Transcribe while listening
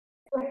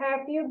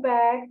have you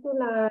back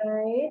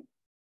tonight.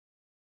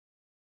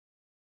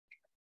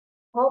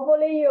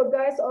 Hopefully you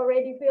guys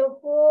already feel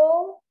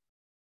full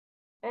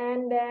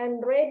and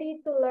then ready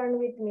to learn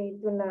with me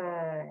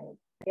tonight.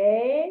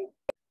 Okay,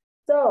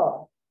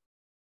 so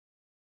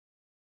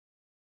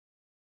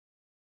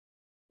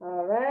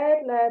all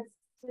right, let's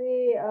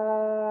see.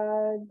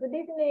 Good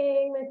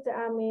evening, Mr.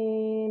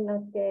 Amin.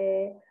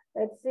 Okay,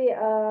 let's see.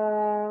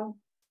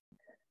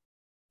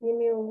 Give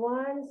me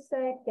 1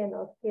 second.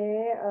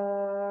 Okay.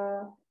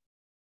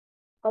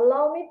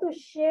 Allow me to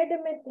share the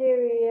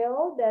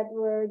material that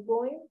we're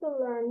going to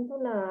learn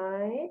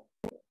tonight.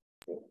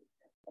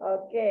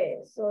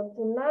 Okay, so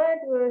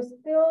tonight we're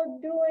still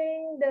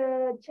doing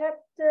the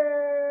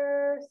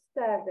chapter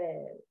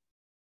 7.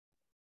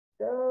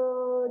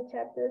 So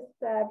chapter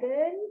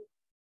 7.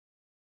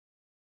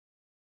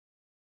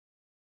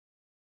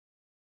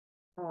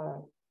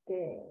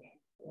 Okay,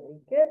 very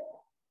good.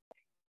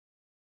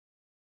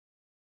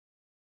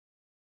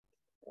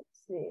 Let's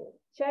see.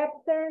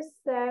 Chapter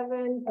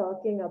 7,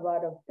 talking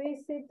about a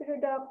visit to the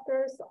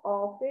doctor's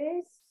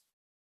office.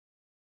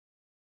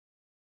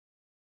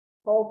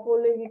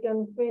 Hopefully we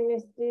can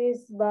finish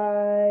this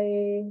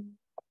by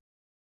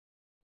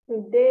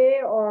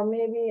today or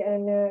maybe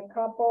in a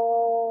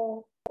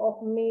couple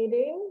of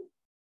meetings.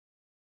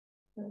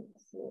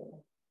 Let's see.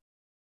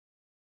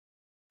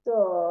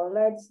 So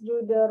let's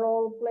do the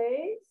role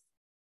plays.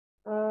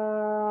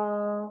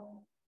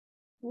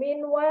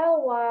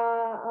 Meanwhile,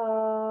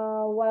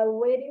 while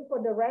waiting for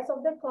the rest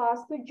of the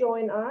class to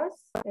join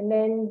us and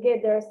then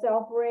get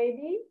themselves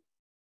ready,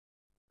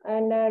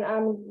 and then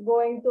I'm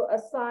going to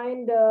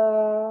assign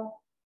the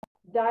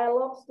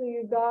dialogues to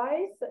you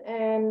guys.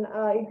 And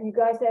if you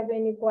guys have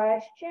any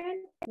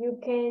question, you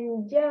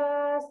can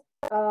just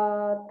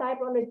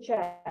type on the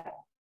chat.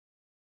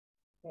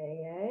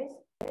 Okay, guys.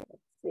 Let's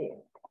see.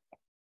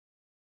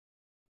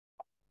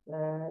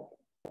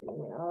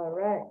 All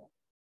right.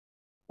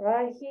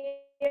 Right here,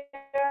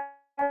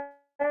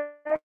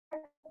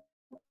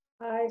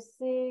 I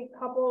see a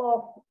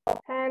couple of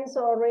hands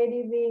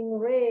already being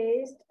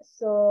raised.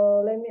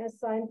 So let me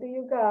assign to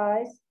you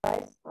guys.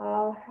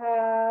 I'll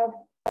have,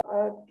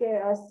 okay,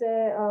 I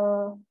say,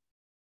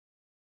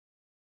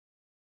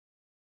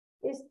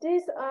 is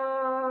this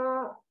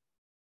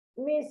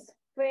Miss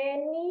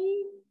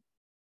Fanny?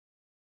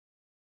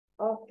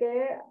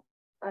 Okay,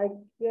 I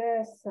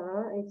guess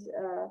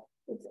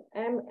it's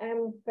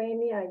MM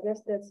Fanny. I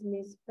guess that's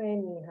Miss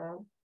Fanny, huh?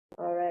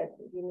 All right,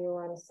 give me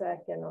 1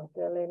 second.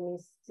 Okay, let me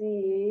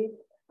see.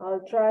 I'll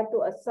try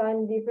to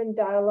assign different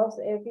dialogues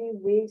every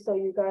week so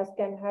you guys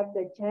can have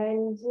the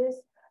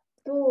chances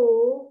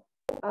to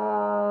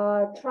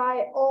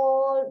try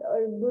all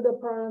do the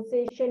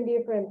pronunciation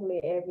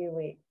differently every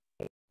week.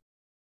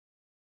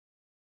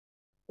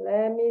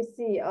 Let me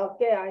see.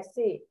 Okay, I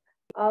see.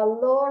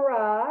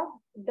 Laura's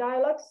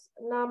dialogue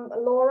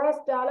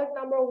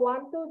number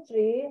 1, 2,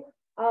 3.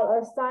 I'll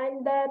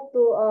assign that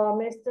to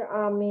Mr.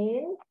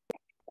 Amin.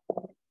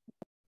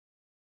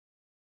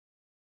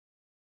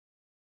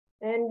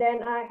 And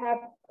then I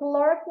have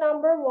clerk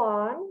number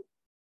 1.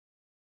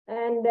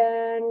 And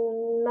then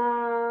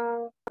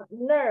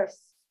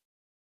nurse.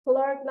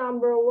 Clerk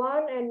number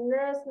 1 and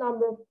nurse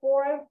number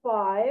 4 and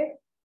 5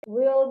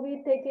 will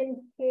be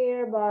taken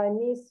care by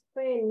Miss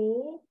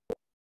Fanny.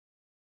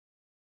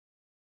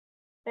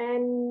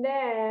 And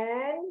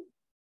then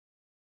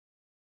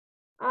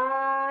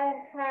I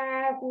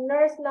have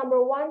nurse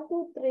number 1,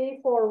 2, 3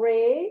 for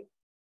Ray.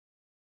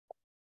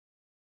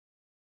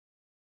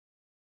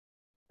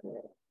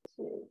 Let's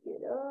check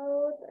it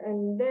out.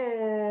 And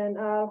then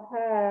I'll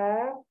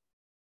have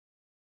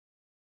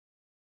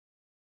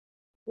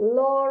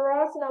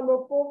Laura's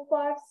number 4,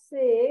 5,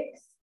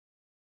 6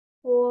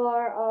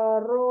 for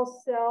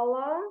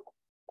Rosella.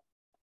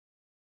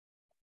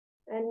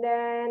 And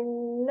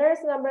then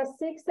nurse number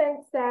 6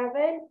 and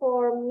 7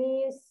 for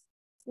Miss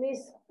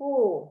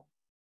Fu.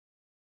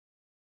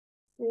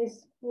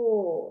 Miss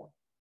Fu.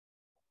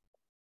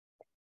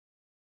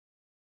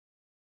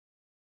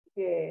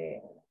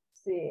 Okay,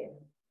 let's see.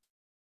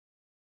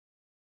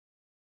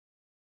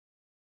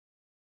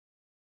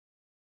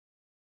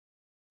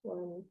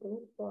 One,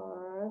 two,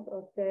 five.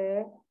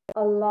 Okay.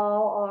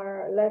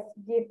 Let's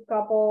give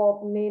couple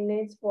of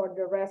minutes for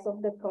the rest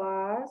of the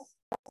class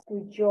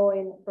to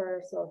join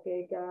first.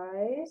 Okay,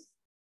 guys.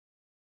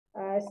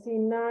 I see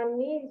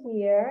Nani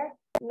here.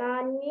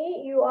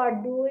 Nani, you are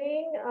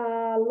doing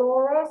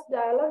Laura's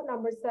dialogue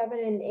number 7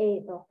 and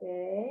 8.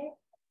 Okay.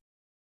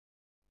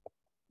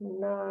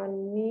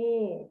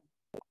 Nani.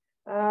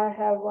 I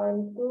have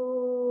 1,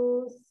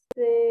 2,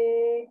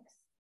 6,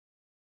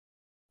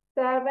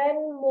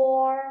 7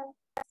 more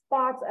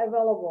spots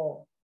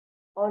available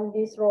on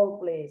this role,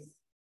 please.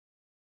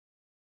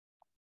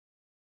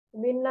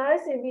 It'd be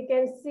nice if we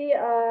can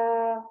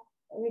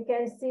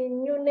see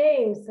new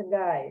names,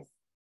 guys.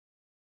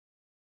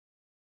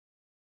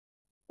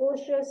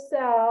 Push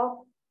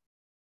yourself.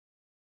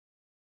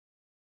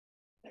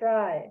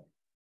 Try.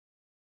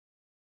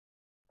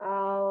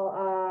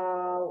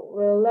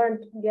 We'll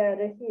learn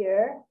together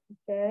here.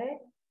 Okay.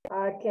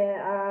 I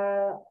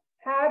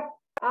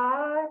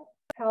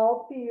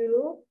help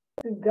you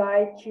to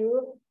guide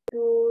you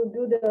to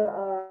do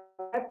the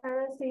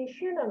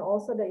pronunciation and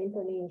also the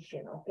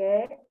intonation.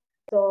 Okay,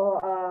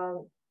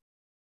 so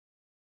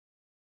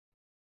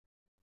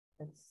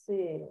let's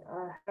see.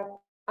 I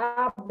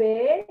have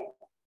Abe.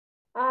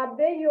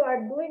 Abe, you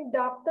are doing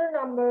doctor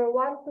number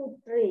 1, 2,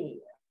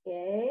 3.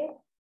 Okay.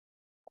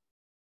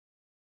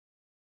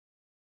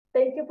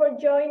 Thank you for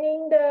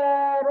joining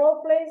the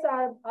role plays,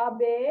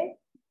 Abe.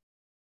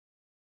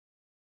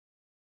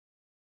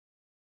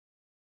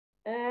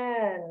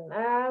 And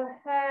I'll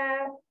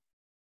have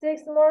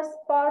 6 more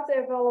spots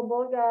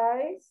available,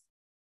 guys.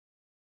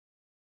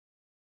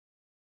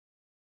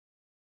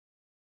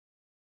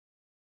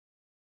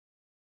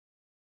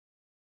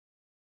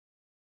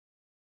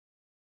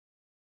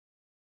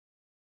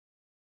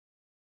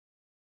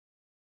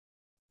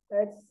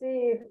 Let's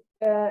see if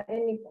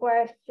any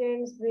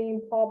questions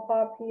being pop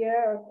up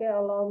here. Okay,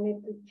 allow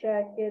me to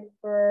check it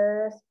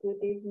first.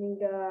 Good evening,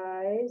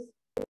 guys.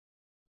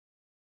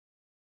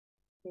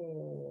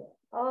 Okay.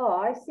 Oh,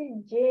 I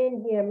see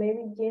Jane here.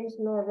 Maybe Jane's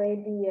not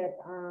ready yet.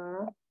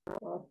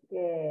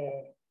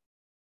 Okay.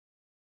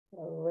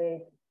 I'll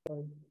wait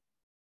for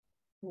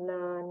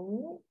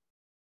Nani.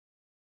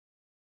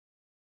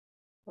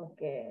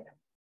 Okay.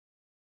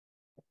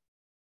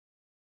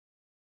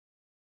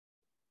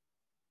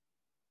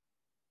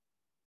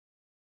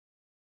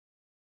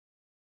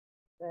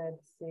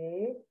 Let's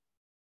see.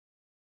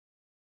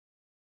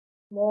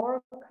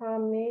 More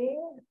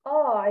coming.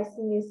 Oh, I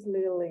see Miss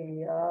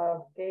Lily.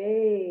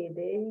 Okay,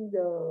 there you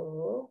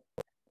go.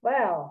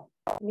 Well,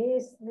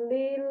 Miss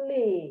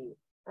Lily,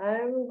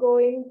 I'm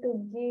going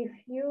to give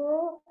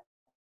you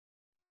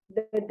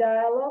the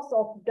dialogues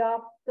of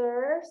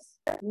doctors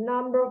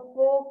number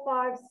 4,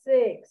 5,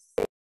 6.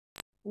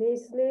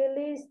 Miss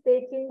Lily is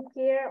taking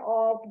care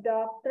of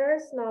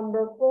doctors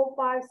number 4,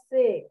 5,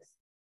 6.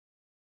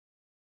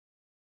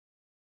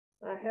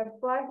 I have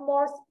 5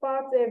 more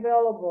spots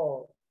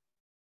available.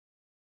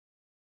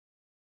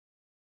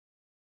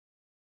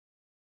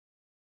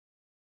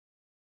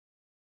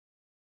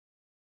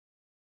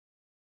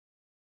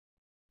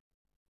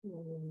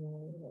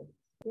 Let's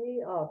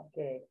see.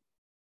 Okay.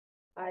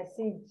 I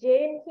see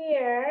Jane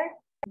here.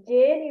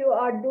 Jane, you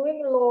are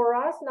doing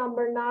Laura's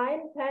number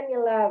 9, 10,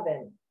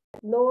 11.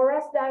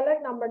 Laura's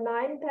dialect number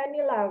 9, 10,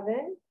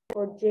 11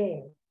 for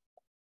Jane.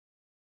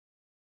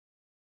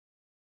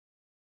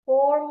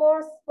 4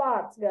 more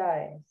spots,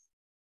 guys.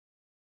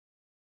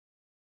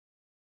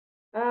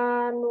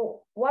 And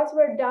once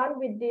we're done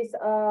with this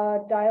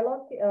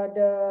dialogue,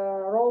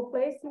 the role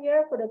plays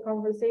here for the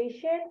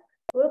conversation,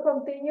 we'll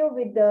continue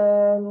with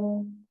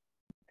the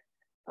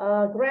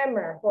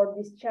grammar for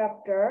this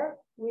chapter,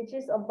 which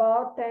is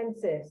about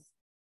tenses.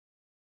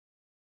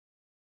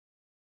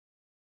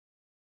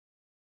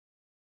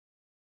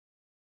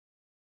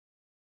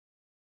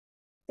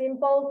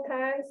 Simple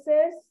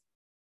tenses,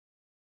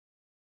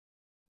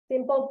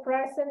 simple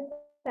present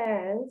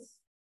tense,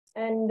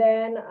 and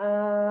then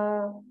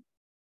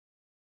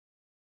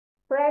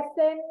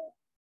present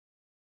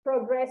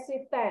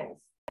progressive tense.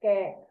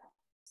 Okay,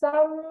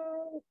 some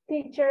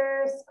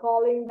teachers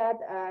calling that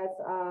as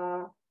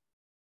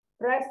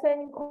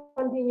present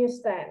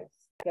continuous tense.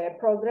 Okay,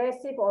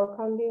 progressive or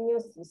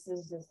continuous, this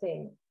is the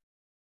same.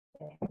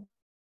 Okay.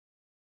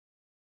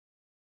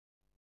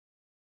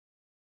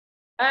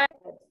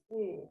 Let's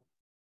see.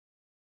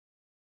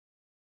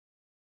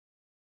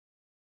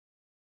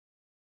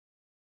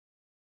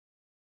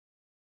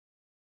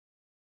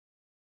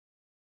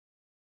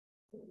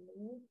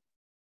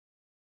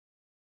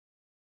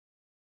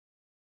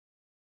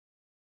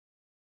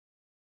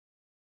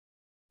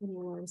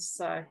 One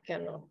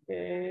second,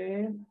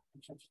 okay.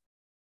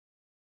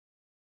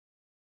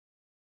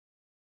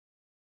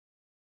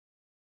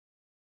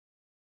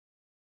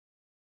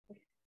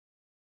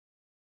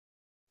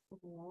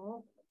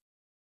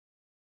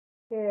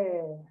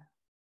 Okay.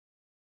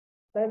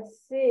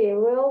 Let's see.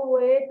 We'll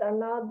wait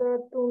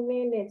another 2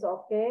 minutes,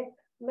 okay?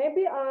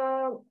 Maybe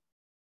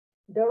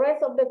the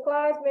rest of the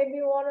class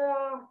maybe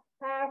wanna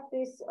have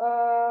this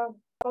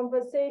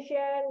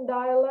conversation,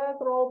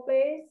 dialogue, role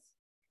plays,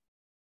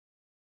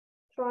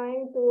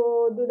 trying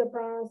to do the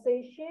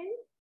pronunciation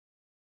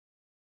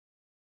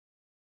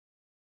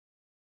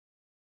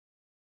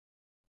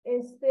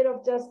instead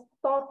of just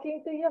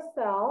talking to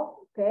yourself.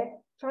 Okay,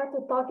 try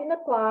to talk in the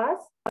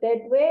class.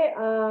 That way,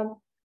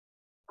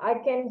 I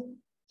can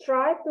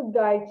try to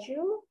guide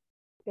you.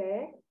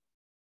 Okay,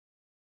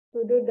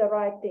 to do the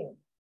right thing.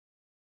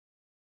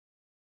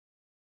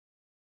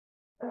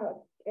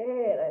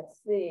 Okay,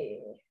 let's see.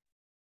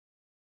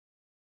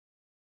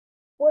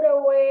 Put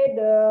away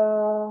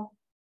the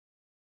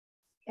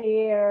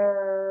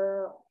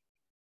fear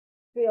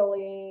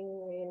feeling,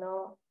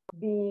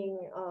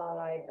 being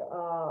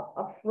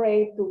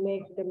afraid to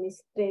make the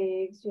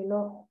mistakes,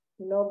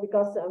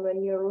 because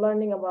when you're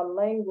learning about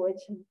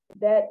language,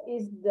 that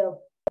is the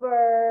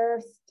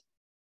first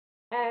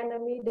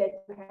enemy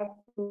that you have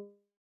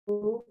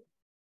to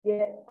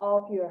get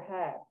off your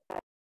head.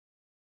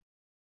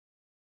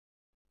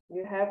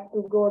 You have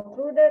to go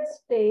through that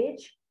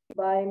stage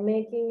by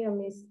making a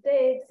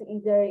mistakes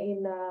either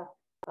in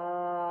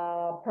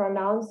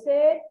pronounce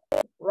it,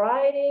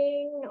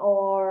 writing,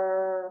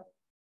 or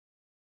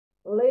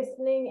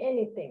listening,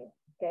 anything,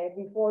 okay,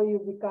 before you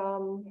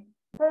become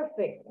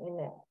perfect in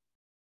it.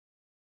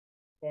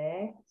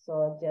 Okay,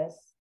 so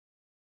just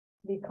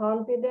be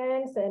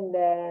confident, and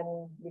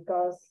then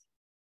because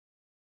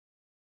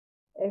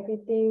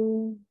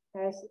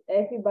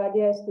everybody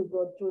has to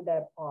go through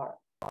that part.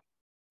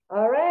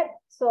 All right,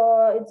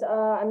 so it's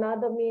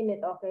another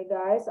minute, okay,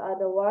 guys?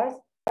 Otherwise,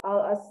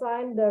 I'll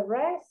assign the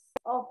rest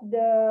of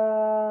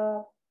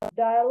the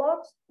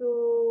dialogues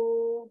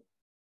to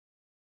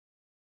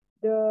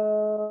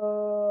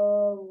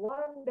the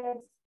one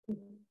that's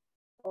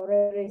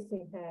already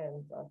raising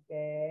hands,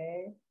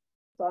 okay?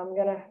 So I'm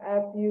gonna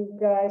have you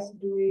guys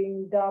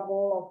doing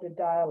double of the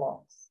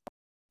dialogues.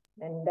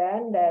 And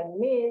then that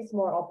means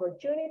more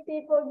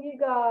opportunity for you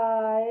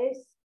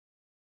guys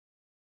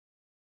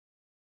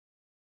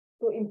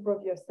to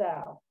improve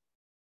yourself.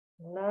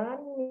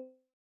 Nani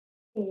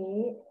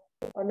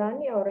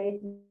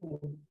already.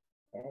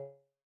 Okay.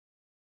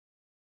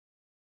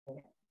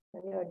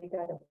 Nani already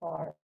got a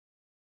part.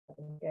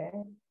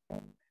 Okay.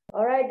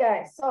 All right,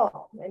 guys.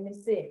 So let me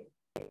see.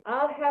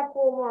 I'll have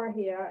 4 more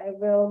here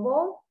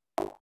available.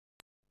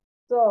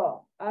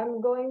 So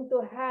I'm going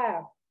to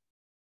have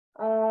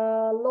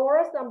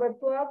Laura's number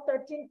 12,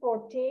 13,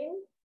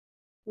 14.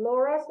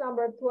 Laura's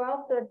number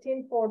 12,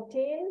 13,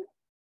 14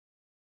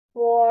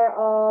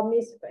 for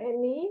Miss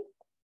Penny.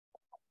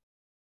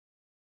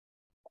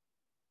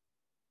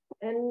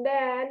 And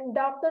then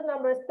doctor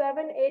number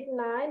 7, 8,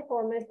 9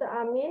 for Mr.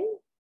 Amin.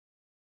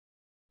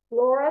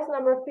 Laura's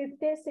number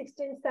 15,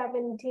 16,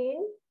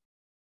 17.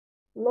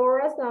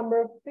 Laura's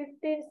number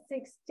 15,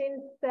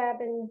 16,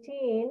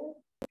 17.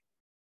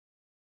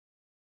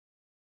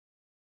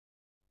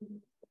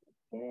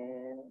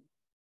 And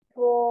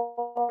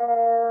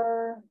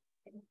for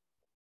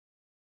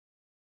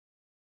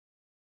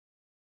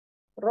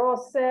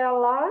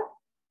Rosella.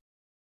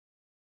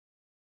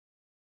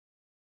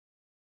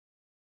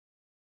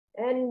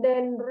 And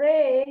then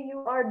Ray,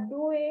 you are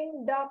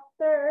doing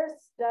doctors,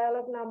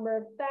 dialogue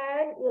number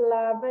 10,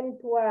 11,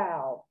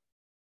 12.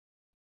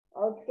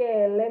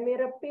 Okay, let me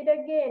repeat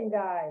again,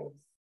 guys.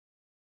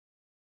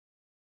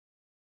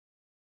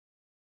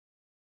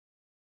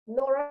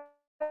 Laura,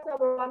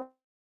 number 1,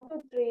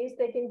 2, 3 is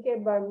taken care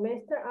by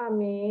Mr.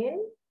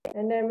 Amin.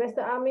 And then Mr.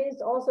 Amin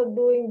is also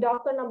doing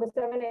doctor number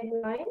 7, 8,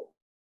 9.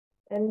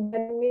 And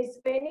then Miss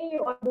Penny,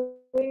 you are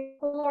doing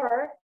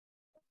clerk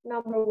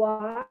number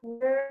 1,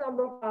 nurse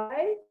number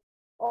 5.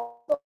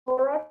 Also,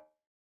 Laura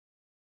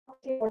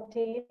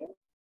 14.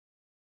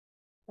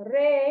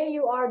 Ray,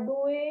 you are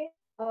doing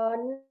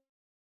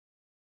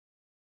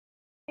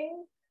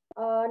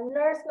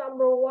nurse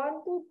number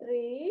 1, 2,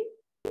 3.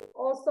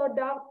 Also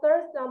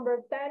doctors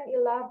number 10,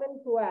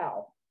 11,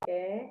 12.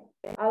 Okay,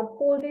 I'll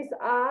pull this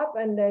up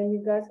and then you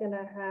guys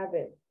gonna have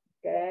it.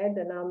 Okay,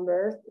 the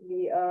numbers.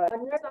 The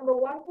nurse number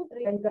 1, 2,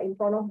 3, and in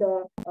front of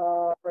the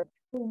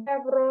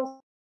Rosella.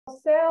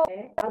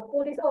 Okay, I'll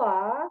pull this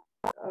up.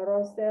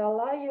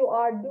 Rosella, you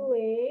are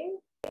doing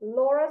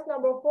Laura's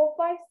number 4,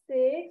 5,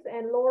 6,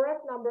 and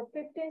Laura's number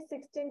 15,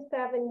 16,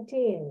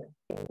 17.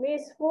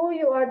 Miss Fu,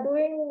 you are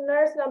doing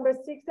nurse number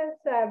 6 and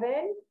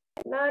 7.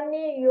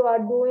 Nani, you are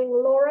doing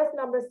Laura's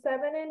number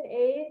 7 and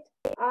 8.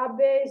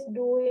 Abe is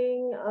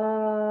doing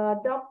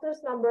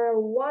doctors number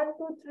 1,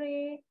 2,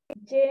 3.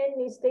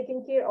 Jane is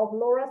taking care of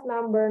Laura's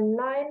number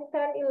 9,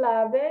 10,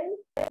 11.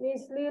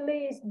 Miss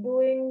Lily is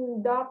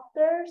doing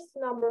doctors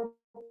number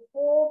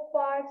 4,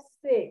 5,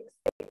 6.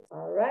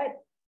 All right.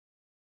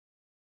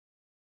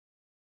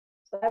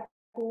 So I have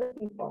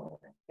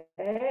people.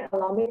 Okay,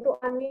 allow me to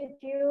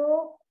unmute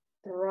you.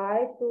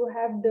 Try to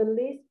have the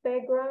least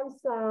background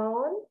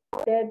sound.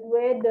 That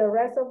way the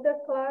rest of the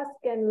class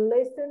can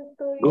listen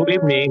to Good your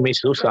evening, Miss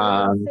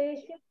Susan.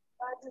 pronunciation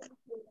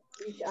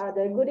each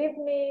other. Good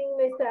evening,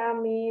 Mr.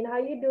 Amin. How are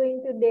you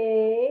doing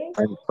today?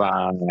 I'm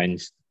fine.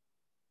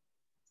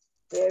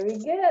 Very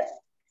good.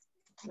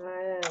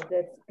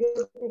 That's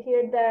good to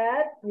hear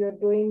that. You're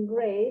doing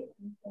great.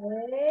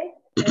 Okay,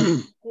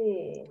 let's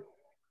see.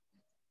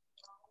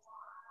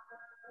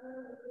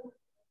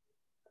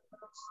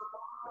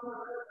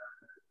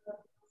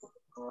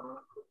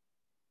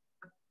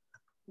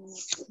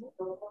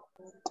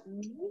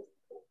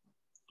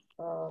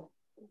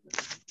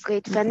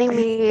 Good evening,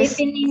 Miss.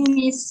 Good evening,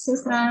 Miss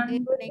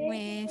Susan. Good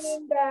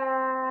evening,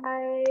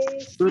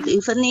 guys. Good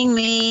evening,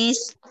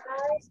 Miss.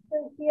 Nice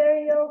to hear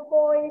your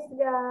voice,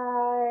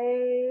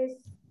 guys.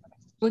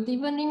 Good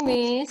evening,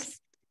 Miss.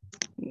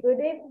 Good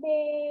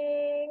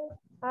evening.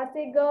 How's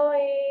it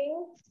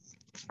going?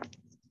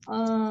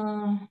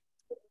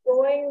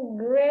 Going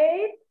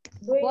great.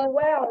 Doing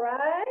well,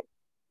 right?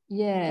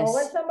 Yes. So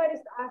when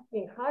somebody's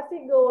asking, how's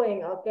it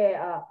going? Okay,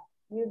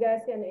 you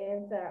guys can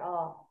answer.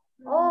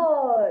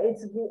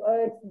 It's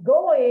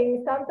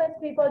going. Sometimes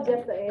people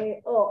just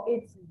say, oh,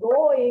 it's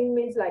going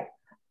means like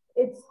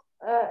it's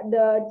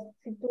the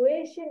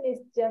situation is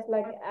just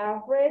like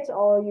average,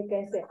 or you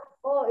can say,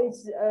 oh,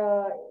 it's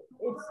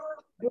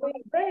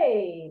doing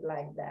great,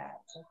 like that.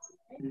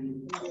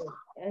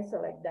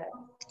 Answer like that.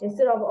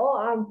 Instead of, oh,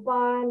 I'm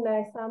fine,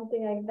 like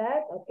something like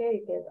that.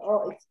 Okay, you can,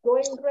 oh, it's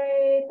going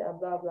great,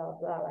 blah, blah,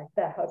 blah, like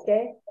that.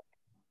 Okay.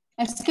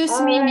 Excuse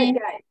All me, right,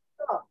 Miss. guys.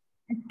 So,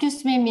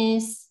 Excuse me,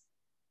 Miss.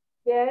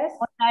 yes,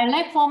 What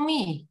dialect for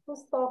me?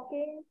 who's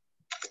talking?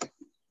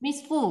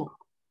 Miss Fu.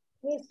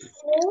 Miss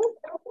Fu?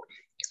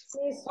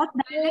 Miss What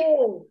dialect?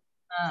 Fu.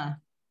 Ah,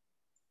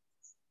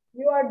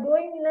 You are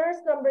doing nurse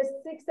number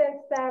 6 and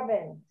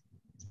 7.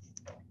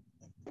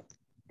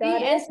 Got 3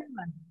 and it? 7.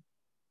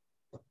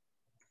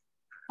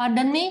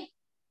 Pardon me?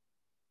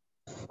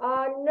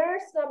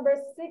 Nurse number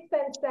 6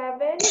 and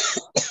 7.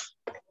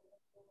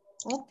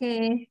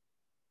 Okay.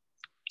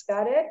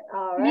 Got it?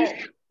 All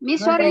right.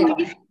 Miss,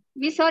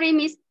 Okay. sorry,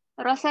 Miss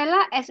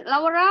Rosella as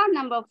Laura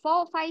number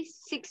 4, 5,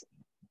 6,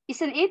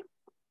 isn't it?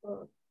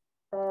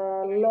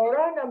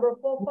 Laura number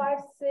 4, 5,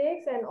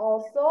 6, and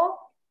also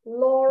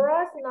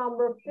Laura's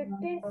number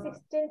 15,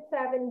 16,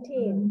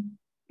 17.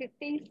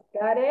 15.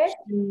 Got it?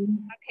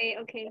 Okay,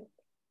 okay.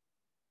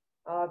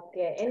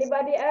 Okay.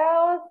 Anybody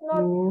else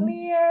not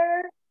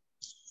clear?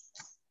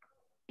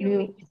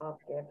 You.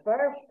 Okay,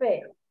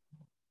 perfect.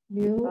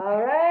 You. All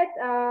right,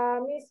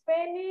 Miss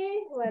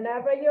Penny,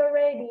 whenever you're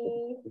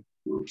ready.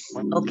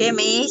 Okay,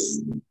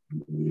 Miss.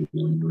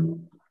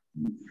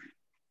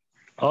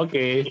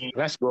 Okay,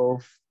 let's go.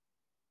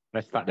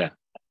 Let's start there.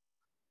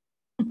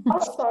 Oh,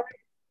 sorry.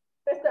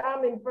 Mr.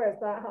 Amin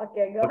first.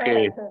 Okay, go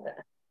Okay. ahead.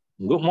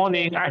 Good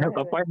morning. I have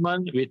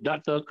appointment with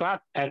Dr.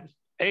 Clark at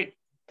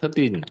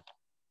 8:13.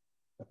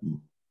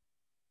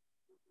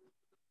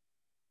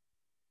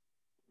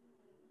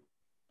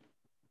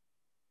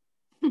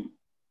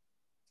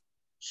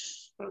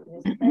 Miss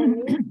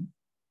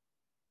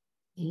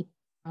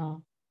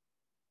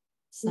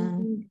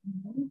Penny.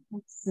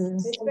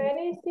 Miss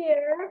Penny is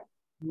here.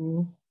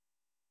 You.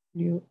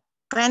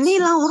 Penny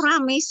Laura,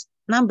 Miss.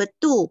 Number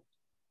 2.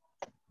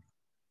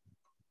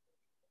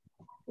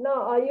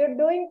 No, you're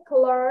doing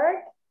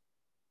clerk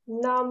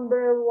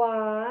number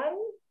 1.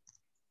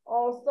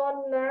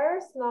 Also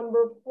nurse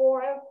number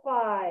 4 and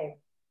 5.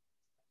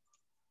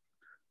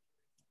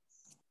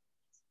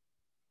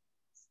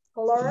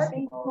 Clerk,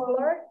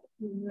 clerk.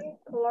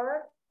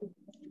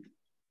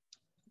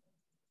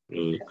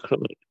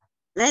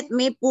 Let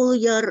me pull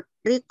your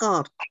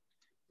record.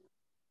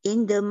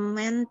 In the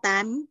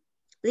meantime,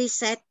 please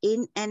sit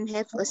in and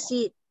have a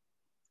seat.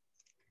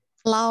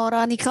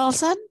 Laura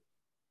Nicholson,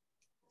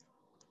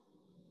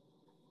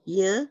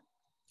 Yeah,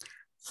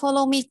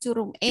 follow me to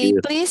room A,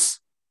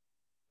 please.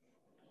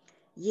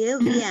 yeah,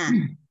 we are.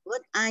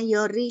 What are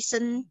your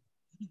reasons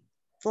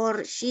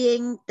for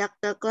seeing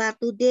Dr. Clark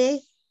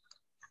today?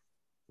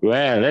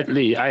 Well,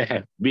 lately I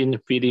have been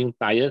feeling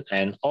tired,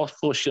 and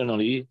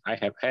occasionally I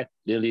have had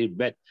really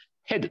bad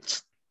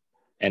headaches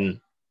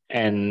and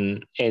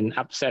an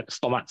upset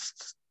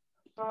stomachs.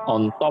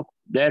 On top of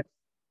that,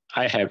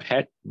 I have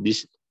had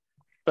this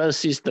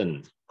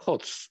persistent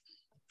coughs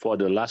for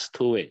the last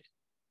 2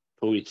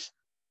 weeks.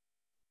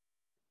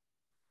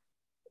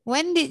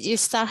 When did you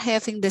start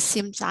having the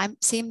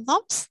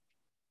symptoms?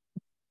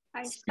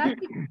 I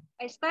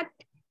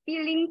started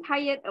feeling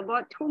tired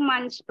about 2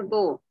 months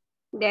ago.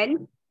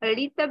 Then a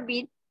little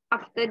bit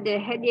after the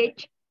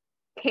headache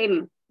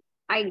came,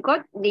 I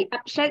got the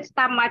upset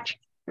stomach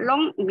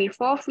long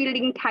before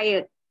feeling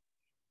tired.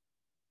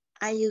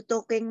 Are you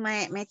taking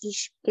my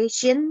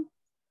medication?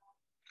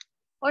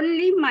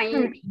 Only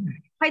my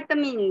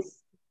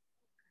vitamins.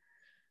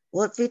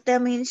 What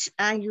vitamins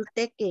are you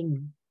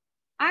taking?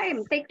 I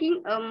am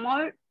taking a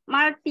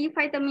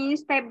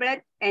multivitamins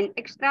tablet and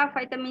extra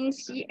vitamin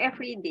C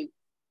every day.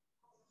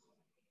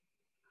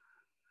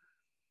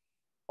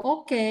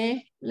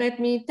 Okay, let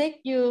me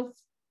take you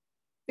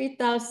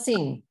Vital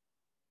Sing.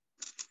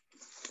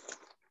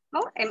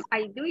 How am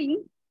I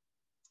doing?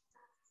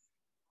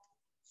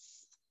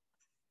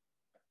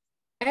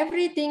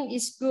 Everything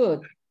is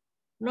good.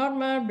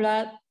 Normal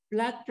blood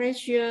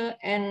pressure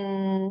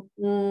and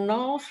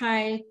no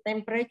high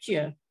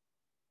temperature.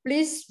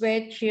 Please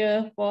wait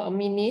here for a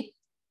minute.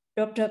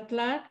 Dr.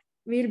 Clark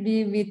will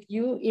be with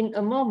you in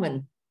a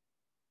moment.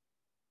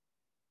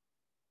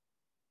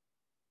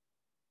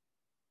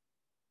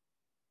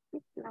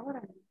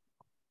 Laura.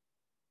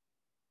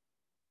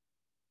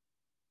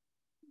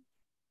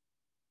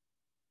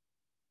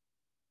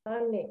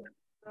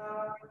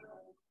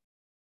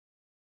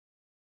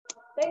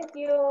 Thank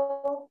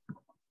you.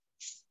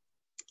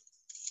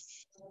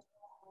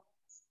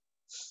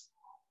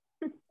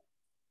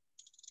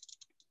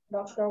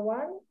 Dr.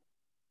 One.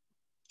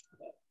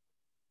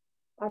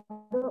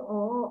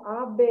 Oh,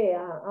 Abe.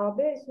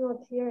 Abe is not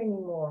here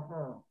anymore,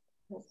 huh?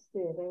 Let's see.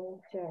 Let me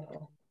check.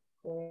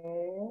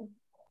 Okay.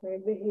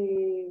 Maybe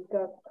he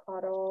got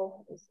cut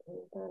off his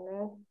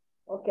internet.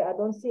 Okay, I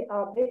don't see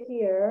Abe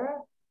here.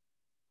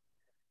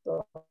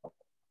 So,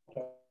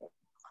 okay.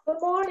 Good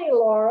morning,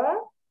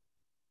 Laura.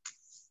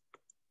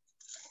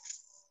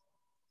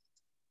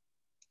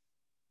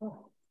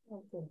 Oh,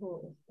 Okay,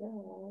 who is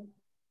that?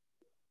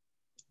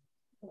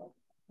 Okay,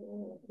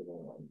 give me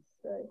 1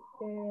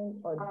 second.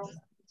 Oh,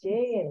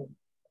 Jane.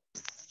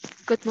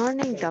 Good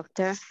morning, Okay.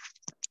 doctor.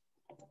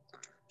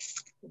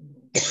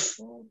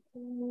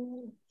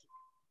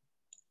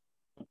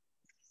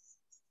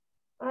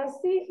 I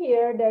see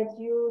here that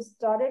you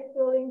started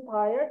feeling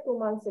tired 2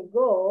 months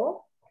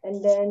ago,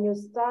 and then you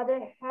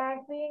started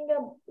having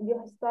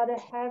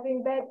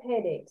bad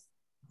headaches.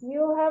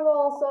 You have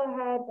also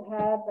had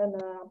an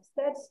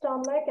upset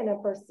stomach and a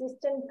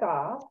persistent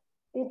cough.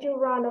 Did you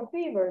run a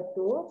fever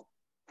too?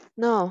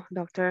 No,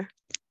 doctor.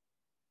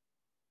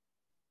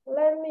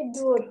 Let me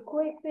do a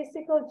quick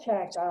physical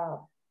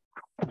checkup.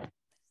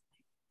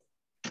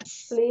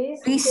 Please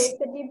take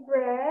a deep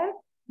breath.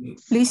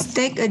 Please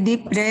take a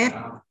deep breath.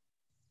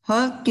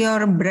 Hold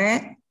your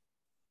breath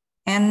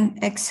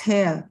and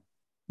exhale.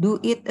 Do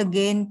it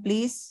again,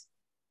 please.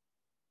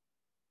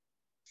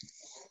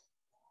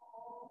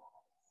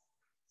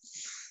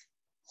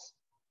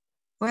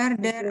 Were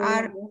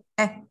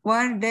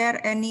there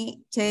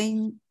any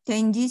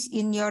changes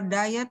in your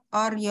diet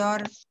or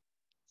your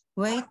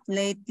weight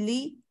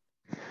lately?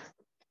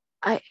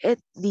 I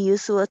ate the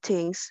usual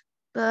things,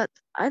 but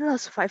I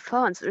lost 5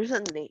 pounds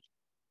recently.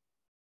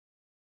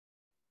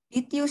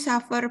 Did you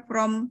suffer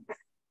from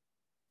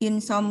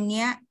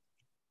insomnia?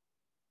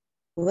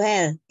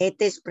 Well, it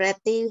is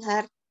pretty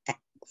hard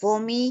for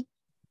me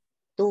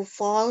to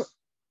fall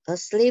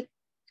asleep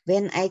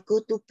when I go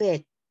to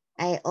bed.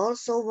 I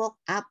also woke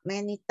up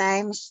many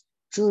times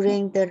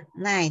during the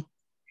night.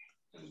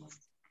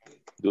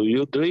 Do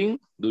you drink?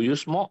 Do you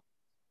smoke?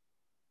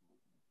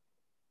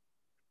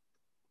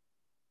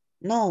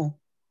 No.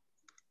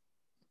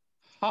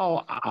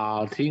 How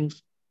are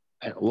things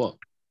at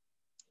work?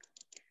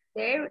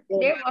 There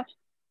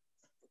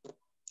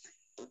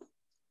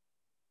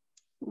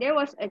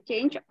was a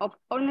change of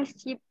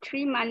ownership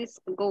 3 months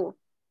ago,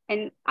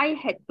 and I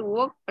had to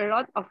work a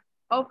lot of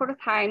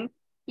overtime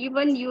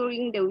even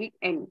during the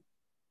weekend.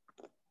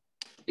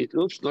 It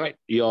looks like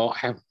you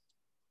have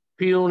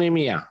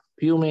pneumonia.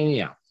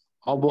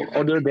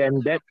 Other than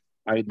that,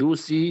 I do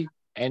see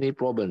any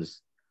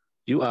problems.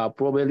 You are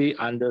probably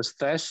under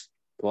stress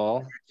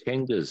for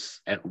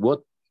changes at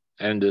work,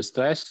 and the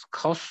stress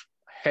causes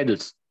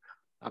headaches,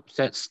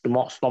 upset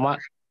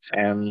stomach,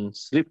 and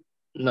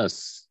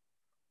sleepiness.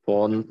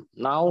 For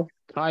now,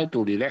 try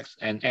to relax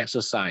and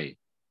exercise.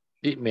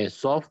 It may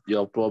solve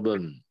your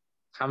problem.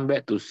 Come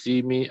back to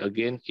see me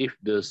again if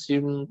the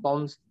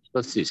symptoms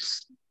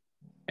persist.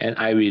 And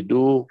I will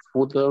do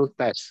further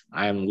tests.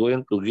 I'm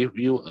going to give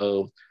you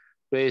a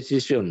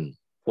precision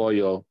for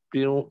your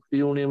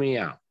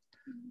pneumonia.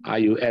 Are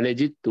you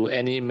allergic to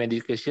any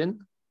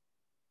medication?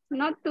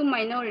 Not to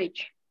my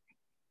knowledge.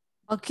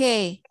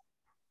 Okay.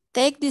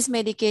 Take this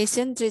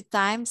medication 3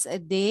 times a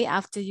day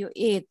after you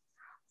eat.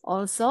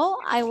 Also,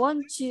 I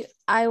want you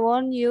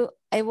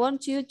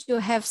to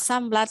have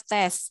some blood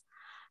tests.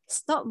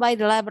 Stop by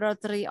the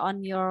laboratory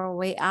on your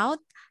way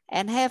out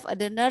and have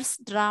the nurse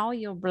draw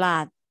your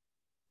blood.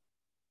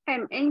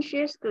 I'm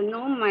anxious to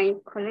know my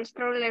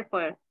cholesterol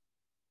level.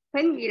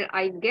 When will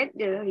I get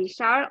the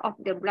result of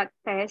the blood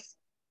test?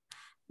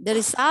 The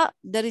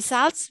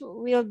results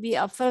will be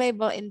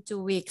available in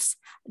 2 weeks.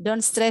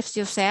 Don't stress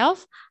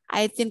yourself.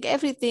 I think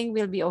everything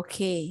will be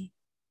okay.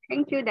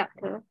 Thank you,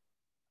 doctor.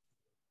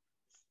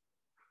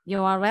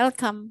 You are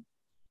welcome.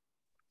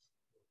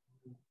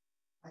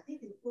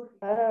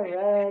 All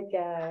right,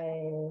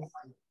 guys.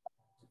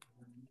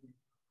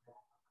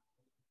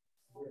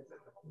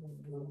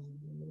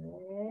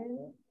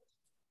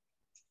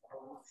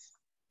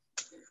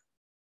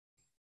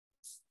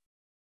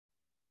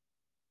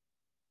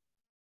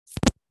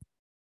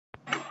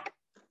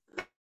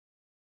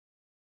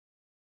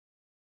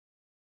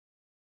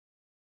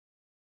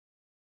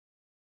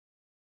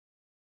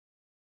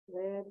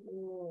 Let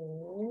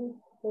me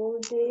pull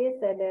this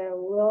and then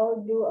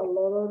we'll do a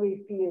little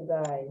review,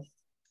 guys.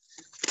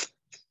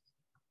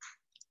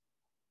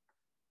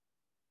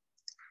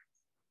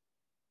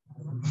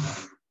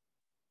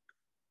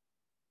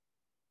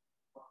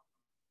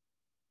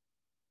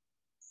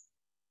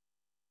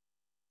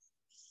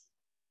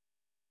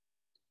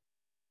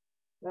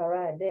 All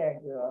right,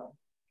 there you go.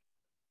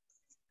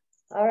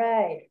 All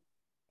right.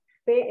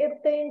 Pay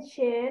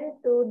attention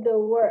to the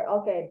word.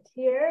 Okay,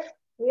 here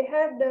we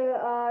have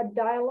the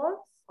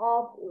dialogues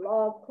of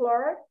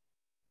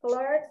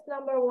clerks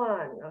number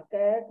 1.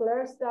 Okay,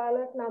 clerks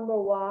dialogue number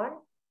 1.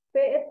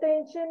 Pay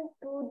attention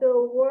to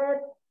the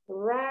word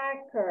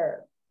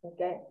record.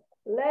 Okay,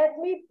 let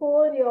me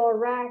pull your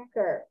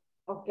record.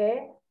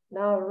 Okay,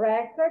 now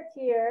record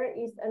here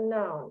is a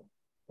noun.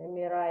 Let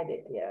me write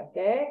it here.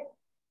 Okay,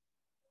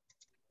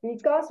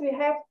 because we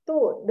have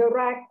two, the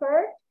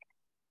record.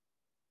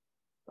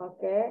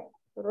 Okay,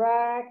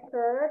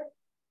 record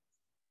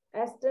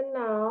as the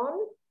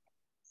noun.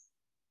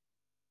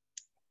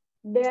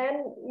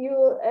 Then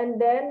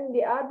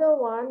the other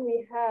one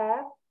we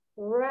have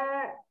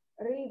record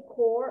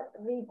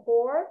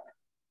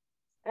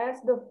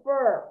as the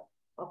verb.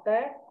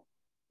 Okay,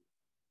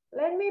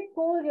 let me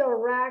pull your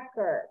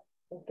record.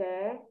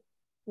 Okay.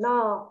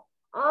 Now,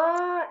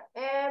 I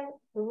am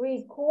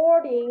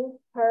recording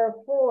her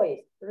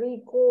voice.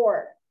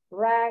 Record,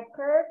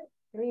 record,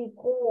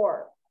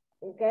 record.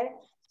 Okay.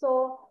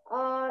 So,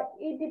 the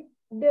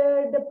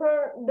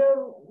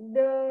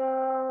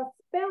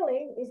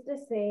spelling is the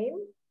same,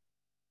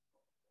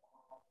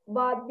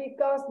 but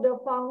because the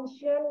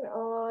function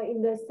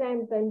in the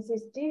sentence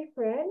is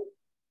different,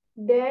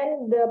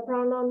 then the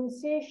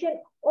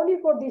pronunciation only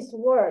for this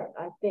word,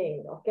 I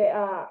think. Okay.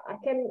 I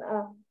can.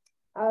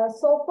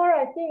 So far,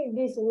 I think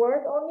this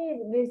word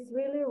only is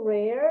really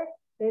rare.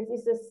 That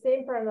is the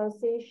same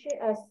pronunciation,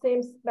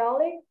 same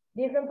spelling,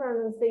 different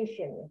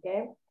pronunciation.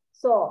 Okay.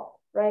 So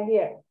right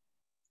here,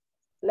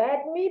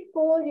 let me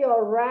pull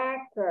your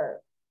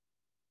record.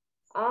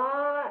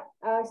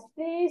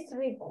 She's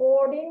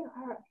recording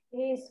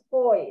his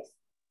voice.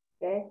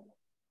 Okay.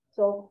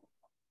 So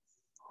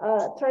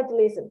try to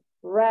listen.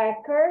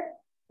 Record,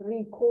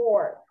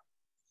 record.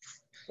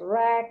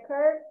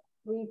 Record,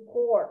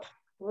 record.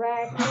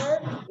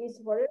 Record is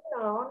for the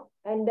noun,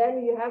 and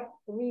then you have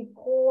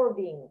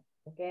recording.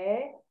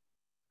 Okay.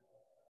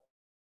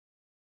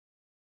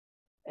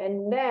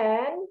 And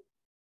then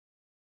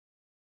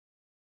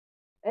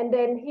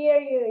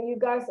here you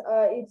guys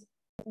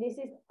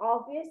this is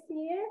obvious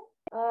here.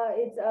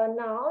 It's a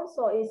noun,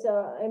 so it's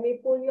let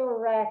me pull your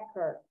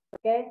record.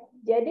 Okay.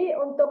 Jadi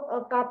untuk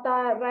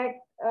kata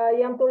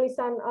yang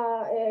tulisan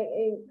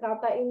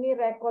kata ini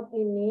record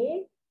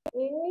ini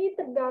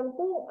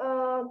tergantung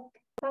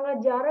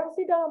sangat jarang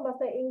sih dalam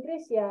bahasa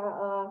Inggris ya.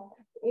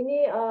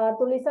 Ini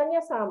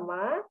tulisannya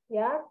sama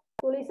ya,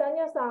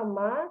 tulisannya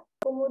sama.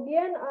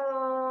 Kemudian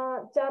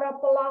cara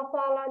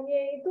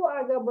pelafalannya itu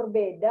agak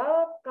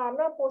berbeda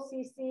karena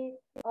posisi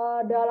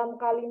dalam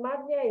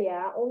kalimatnya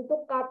ya.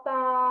 Untuk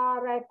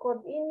kata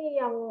record ini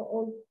yang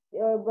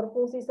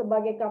berfungsi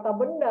sebagai kata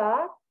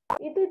benda,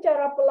 itu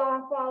cara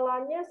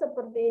pelafalannya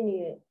seperti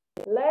ini.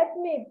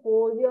 Let me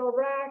pull your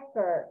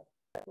record.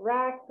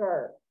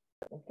 Record.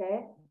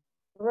 Okay.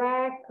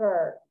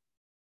 Record.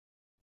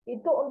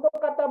 Itu untuk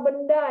kata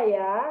benda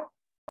ya.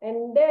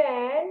 And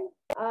then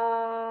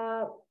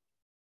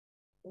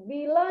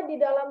bila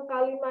di dalam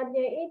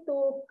kalimatnya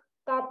itu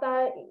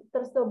kata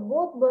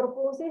tersebut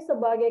berfungsi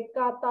sebagai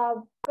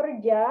kata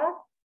kerja,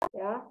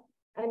 ya,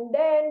 and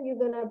then you're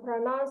gonna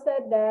pronounce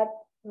it that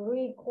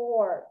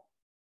record.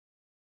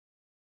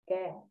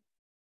 Okay.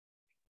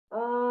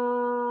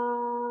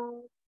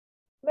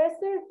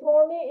 Mr.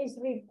 Tony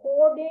is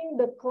recording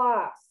the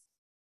class.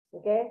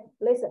 Okay,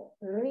 listen,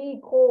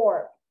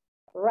 record,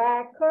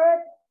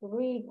 record,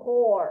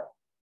 record.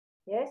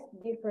 Yes,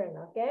 different.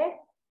 Okay.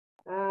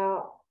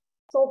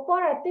 So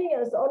far, I think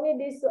it's only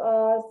this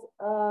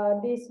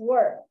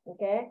word,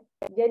 okay.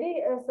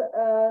 Jadi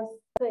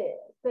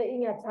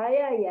seingat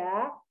saya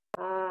ya,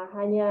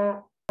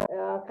 hanya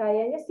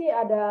kayaknya sih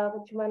ada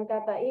cuman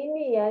kata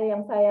ini ya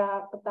yang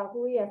saya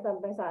ketahui ya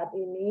sampai saat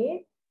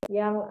ini,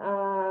 yang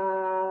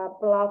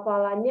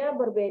pelafalannya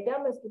berbeda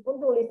meskipun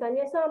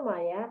tulisannya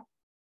sama ya.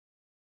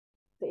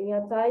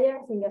 Seingat saya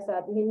sehingga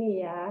saat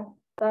ini ya.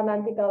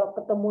 Nanti kalau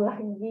ketemu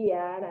lagi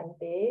ya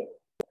nanti,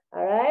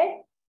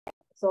 alright.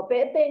 So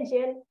pay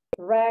attention,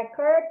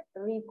 record,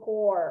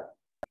 record.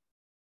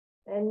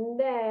 And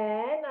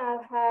then I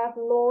have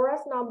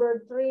Laura's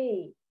number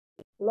 3.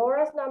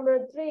 Laura's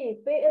number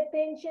 3, pay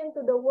attention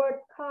to the word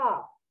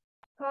cough.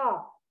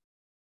 Cough.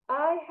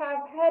 I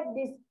have had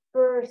this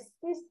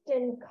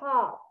persistent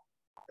cough.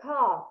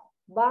 Cough.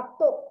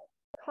 Batuk.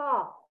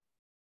 Cough.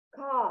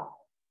 Cough.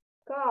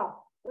 Cough.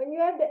 When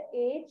you have the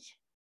H,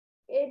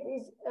 it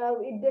is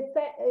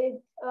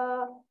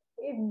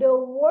if the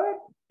word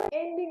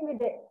ending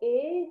with the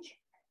H,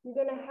 you're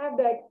gonna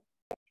have that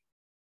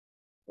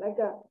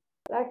like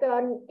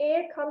an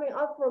air coming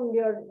out from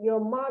your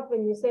mouth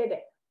when you say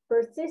that.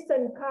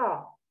 Persistent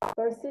cough,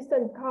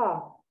 persistent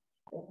cough,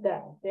 like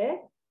that. Okay.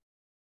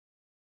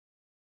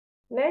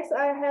 Next,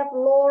 I have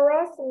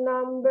Laura's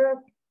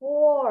number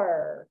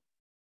 4.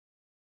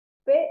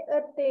 Pay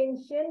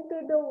attention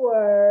to the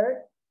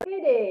word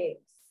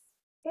headaches.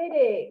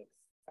 Headaches.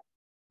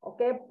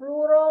 Okay,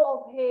 plural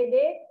of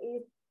headache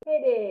is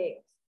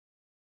headaches.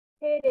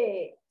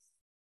 Headaches.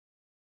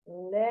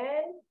 And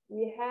then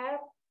we have,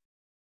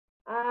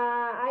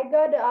 I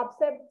got the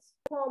upset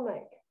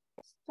stomach.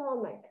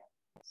 Stomach.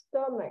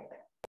 Stomach.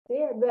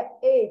 See the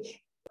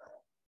H.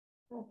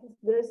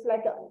 There's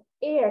like an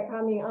air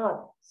coming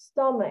out.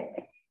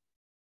 Stomach.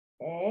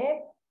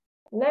 Okay.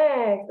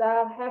 Next,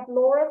 I have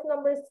Laura's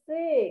number 6.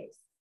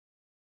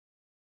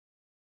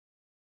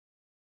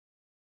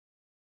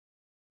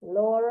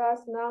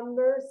 Laura's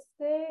number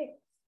 6.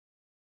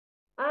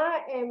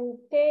 I am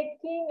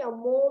taking a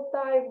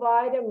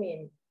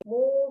multivitamin.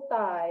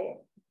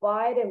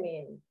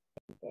 Multivitamin.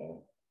 Okay.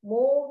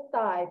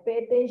 Multi. Pay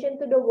attention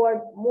to the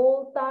word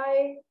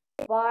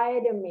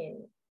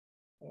multivitamin.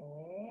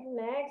 Okay.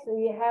 Next,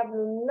 we have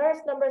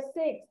nurse number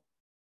 6.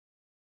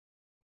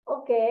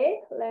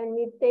 Okay, let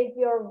me take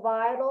your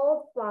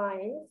vital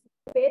signs.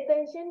 Pay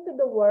attention to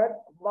the word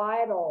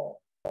vital.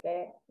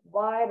 Okay,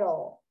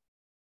 vital.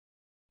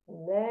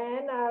 And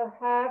then I'll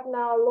have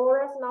now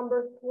Laura's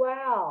number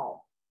 12.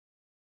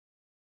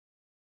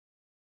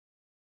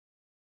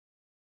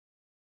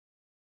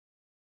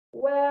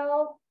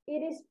 Well,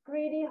 it is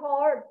pretty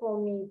hard for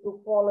me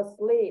to fall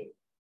asleep.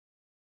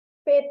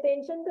 Pay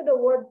attention to the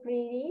word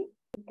pretty,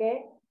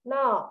 okay?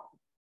 Now,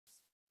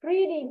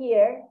 pretty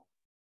here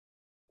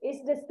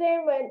is the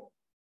same when,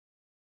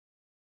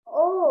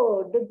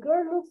 oh, the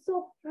girl looks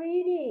so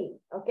pretty,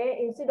 okay?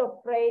 Instead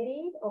of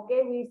pretty,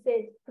 okay, we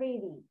say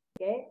pretty,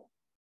 okay?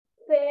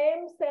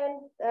 Same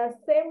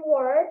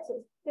words,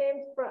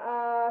 same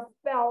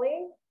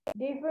spelling,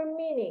 different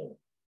meaning,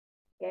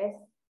 okay?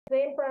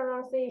 Same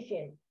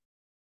pronunciation.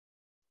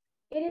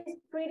 It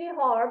is pretty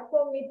hard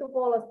for me to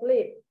fall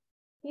asleep.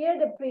 Here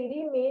the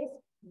pretty means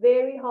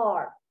very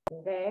hard,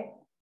 okay?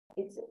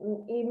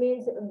 It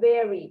means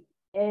very.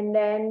 And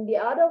then the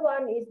other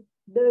one is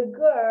the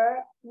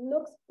girl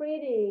looks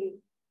pretty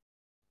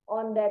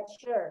on that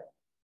shirt,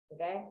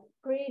 okay?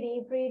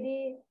 Pretty,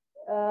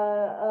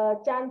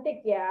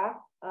 cantik ya,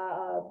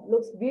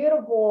 looks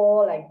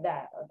beautiful like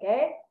that,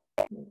 okay?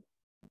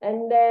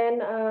 And then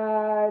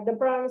the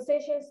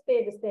pronunciation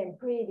stay the same,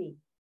 pretty.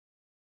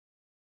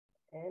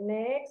 And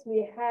next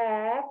we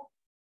have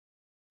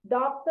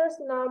doctor's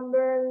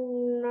number 9.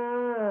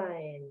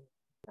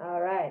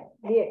 All right,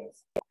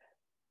 yes.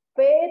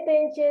 Pay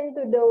attention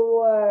to the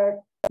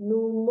word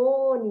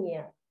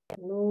pneumonia.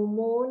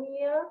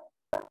 Pneumonia.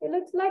 It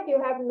looks like you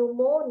have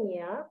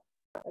pneumonia.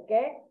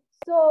 Okay.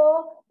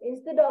 So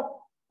instead of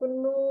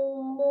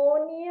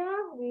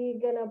pneumonia, we're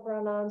gonna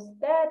pronounce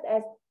that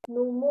as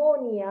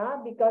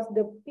pneumonia because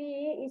the P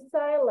is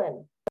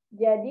silent.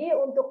 Jadi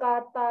untuk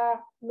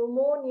kata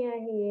pneumonia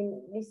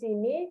di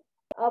sini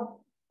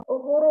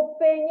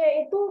huruf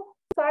P-nya itu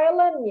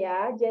silent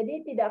ya, jadi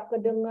tidak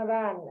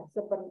kedengeran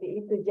seperti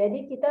itu.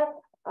 Jadi kita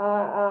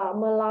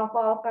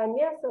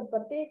melafalkannya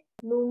seperti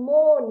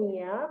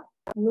pneumonia,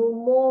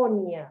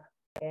 pneumonia.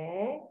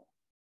 Okay.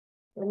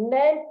 And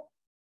then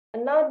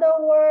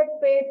another word,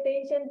 pay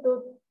attention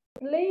to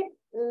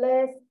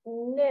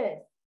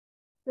sleeplessness.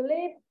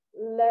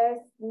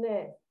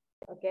 Sleeplessness.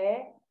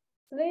 Okay.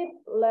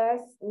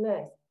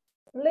 Sleeplessness.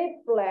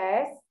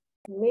 Sleepless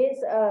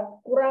means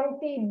kurang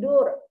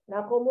tidur.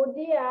 Nah,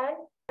 kemudian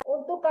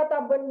untuk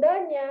kata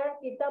bendanya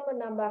kita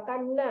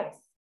menambahkan ness.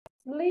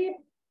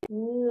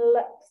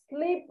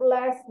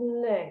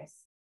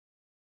 Sleeplessness.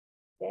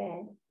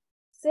 Okay.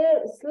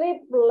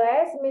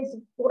 Sleepless means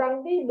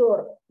kurang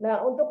tidur.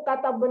 Nah, untuk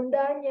kata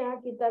bendanya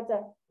kita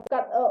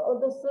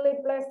untuk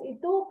sleepless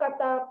itu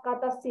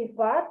kata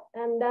sifat,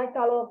 and then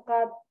kalau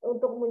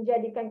untuk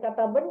menjadikan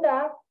kata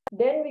benda,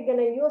 then we're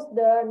gonna use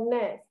the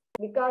ness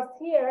because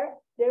here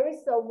there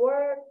is a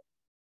word.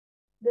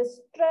 The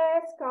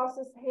stress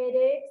causes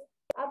headaches,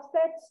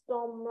 upset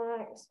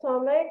stomach,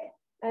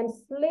 and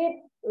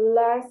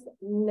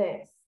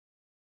sleeplessness.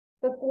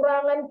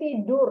 Kekurangan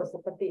tidur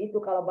seperti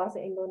itu kalau bahasa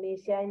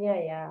Indonesianya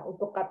ya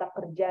untuk kata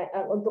kerja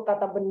untuk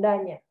kata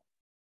bendanya.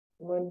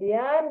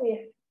 Kemudian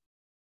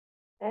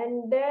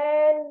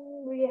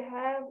we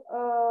have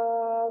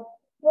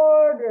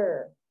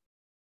further.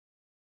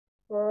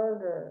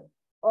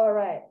 All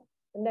right.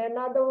 And then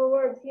another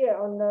word here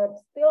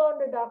still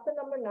on the doctor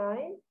number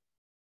 9.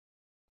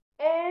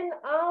 And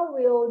I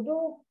will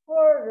do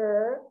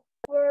further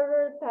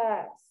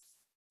tests.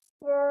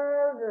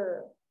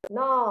 Further.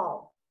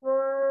 Now,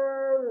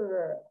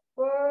 further.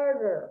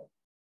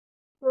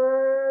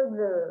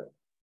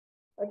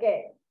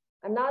 Okay,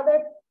 another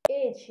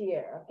H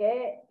here,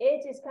 okay?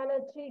 H is kind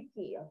of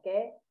tricky,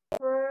 okay?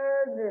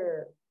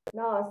 Further.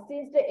 Now,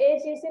 since the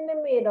H is in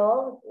the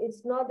middle,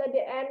 it's not at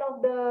the end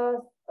of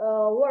the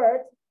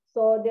word,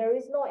 so there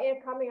is no air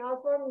coming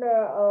out from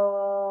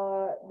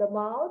the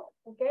mouth,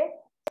 okay?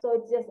 So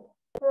it's just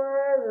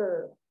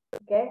further,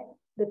 okay?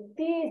 The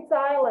T is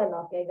silent,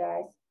 okay,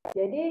 guys.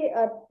 Jadi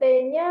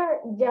T-nya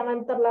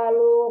jangan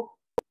terlalu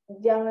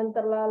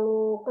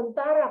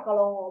kentara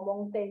kalau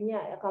ngomong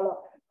T-nya ya.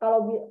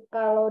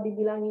 Kalau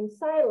dibilangin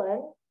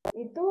silent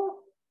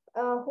itu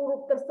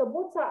huruf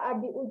tersebut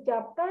saat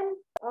diucapkan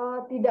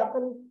tidak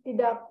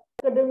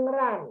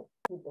kedengeran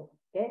gitu,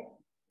 okay?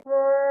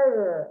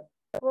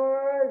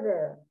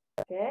 Further,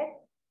 okay?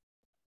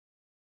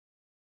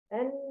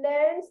 And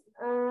then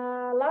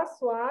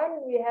last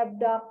one, we have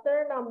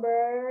doctor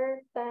number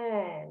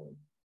 10.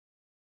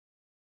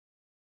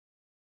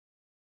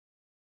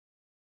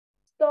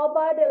 Stop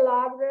by the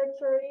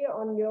laboratory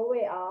on your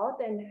way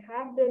out and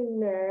have the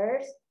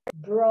nurse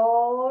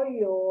draw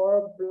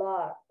your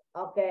blood.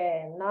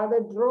 Okay,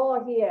 another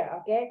draw here,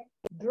 okay?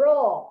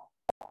 Draw,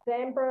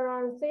 same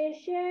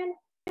pronunciation,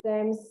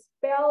 same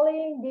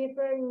spelling,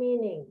 different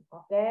meaning,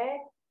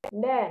 okay?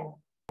 Then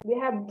we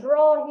have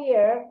draw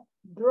here.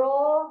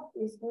 Draw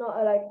is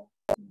not like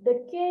the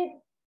kid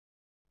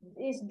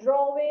is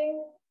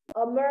drawing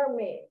a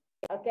mermaid,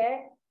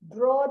 okay?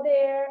 Draw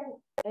there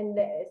and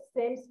the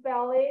same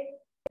spelling,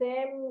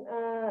 same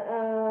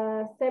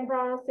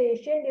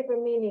pronunciation,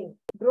 different meaning.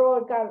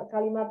 Draw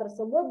kalimat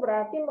tersebut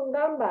berarti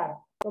menggambar.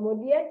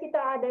 Kemudian kita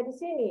ada di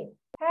sini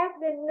have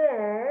the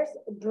nurse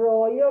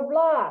draw your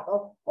blood.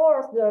 Of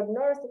course, the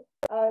nurse,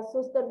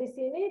 suster di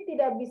sini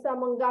tidak bisa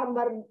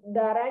menggambar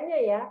darahnya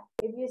ya.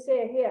 If you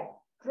say here,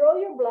 draw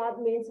your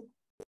blood means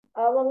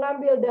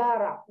mengambil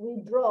darah.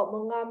 We draw,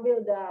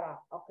 mengambil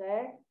darah.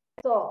 Okay,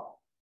 so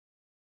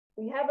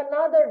we have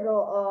another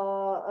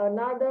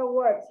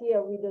words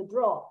here with the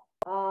draw.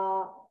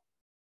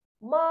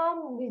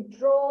 Mom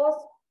withdraws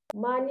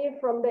money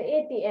from the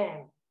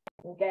ATM.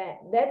 Okay,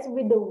 that's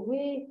with the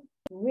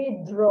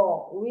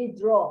withdraw,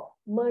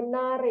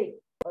 menarik.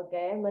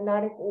 Okay,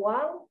 menarik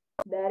uang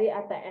dari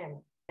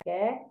ATM.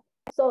 Okay,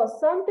 so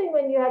something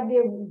when you have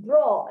the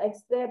draw,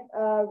 except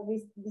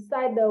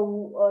beside the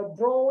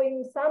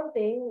drawing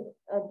something,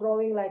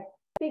 drawing like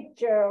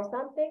picture or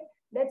something,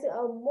 that's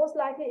most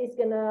likely it's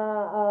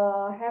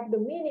gonna have the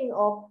meaning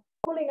of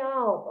pulling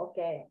out,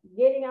 okay,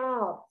 getting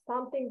out,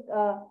 something.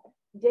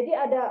 Jadi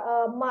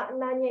ada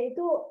maknanya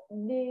itu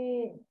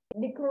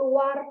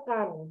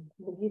dikeluarkan,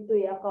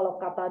 begitu ya kalau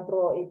kata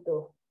draw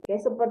itu. Oke,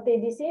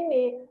 seperti di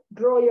sini,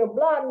 draw your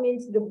blood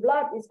means the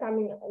blood is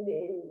coming,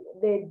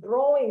 they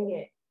drawing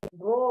it,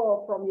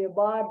 draw from your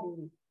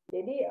body.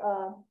 Jadi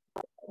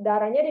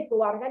darahnya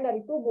dikeluarkan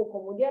dari tubuh,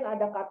 kemudian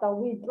ada kata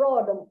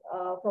withdraw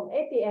from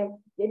ATM,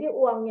 jadi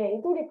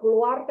uangnya itu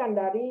dikeluarkan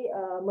dari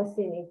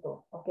mesin itu,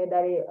 oke,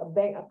 dari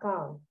bank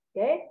account,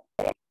 oke.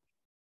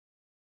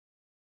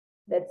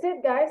 That's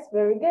it, guys.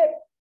 Very good.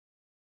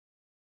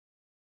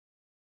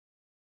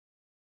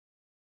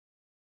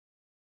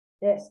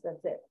 Yes, that's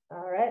it.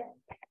 All right.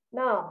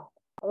 Now,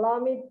 allow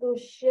me to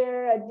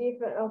share a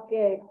different,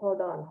 okay,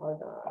 hold on.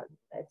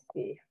 Let's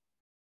see.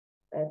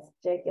 Let's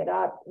check it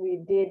out.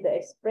 We did the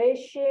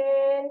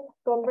expression,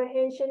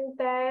 comprehension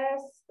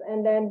test,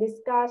 and then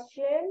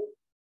discussion.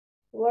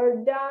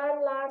 We're done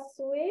last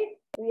week.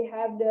 We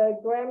have the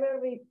grammar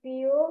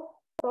review,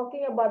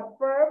 talking about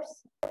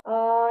verbs.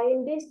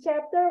 In this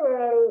chapter,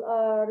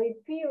 we're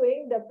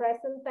reviewing the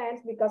present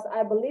tense because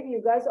I believe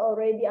you guys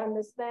already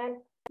understand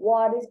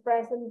what is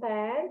present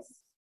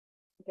tense.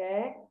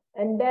 Okay,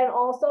 and then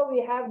also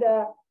we have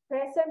the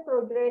present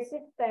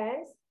progressive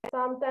tense,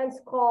 sometimes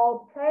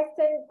called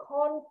present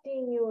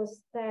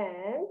continuous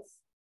tense.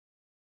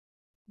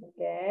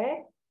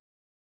 Okay,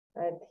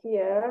 right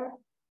here,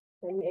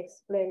 let me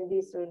explain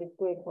this really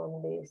quick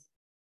on this.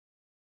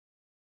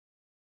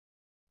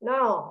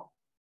 Now,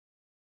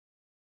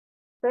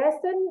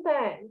 present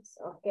tense,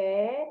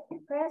 okay?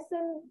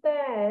 Present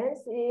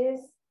tense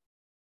is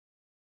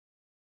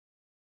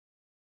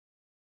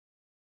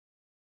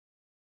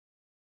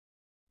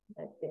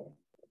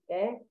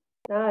okay.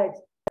 Nah,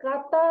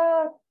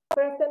 kata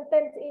present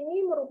tense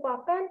ini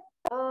merupakan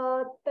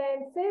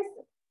tenses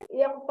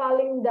yang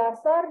paling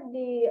dasar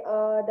di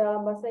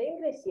dalam bahasa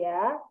Inggris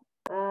ya.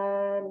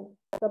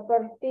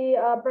 Seperti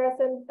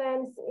present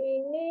tense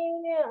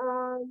ini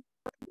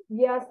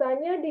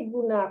biasanya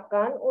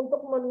digunakan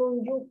untuk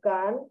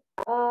menunjukkan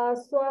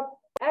suatu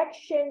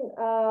action,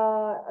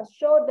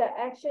 show the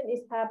action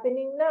is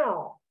happening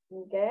now.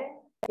 Okay,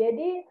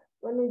 jadi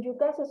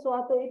menunjukkan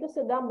sesuatu itu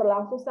sedang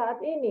berlangsung saat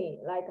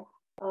ini. Like,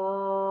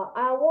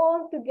 I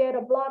want to get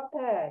a blood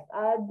test.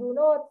 I do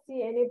not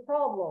see any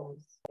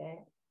problems.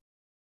 Okay,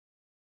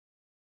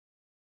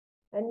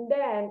 and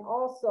then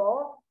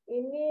also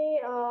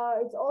ini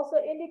it's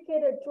also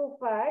indicated through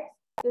facts.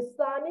 The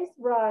sun is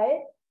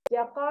bright.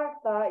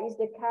 Jakarta is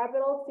the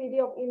capital city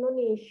of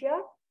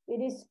Indonesia.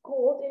 It is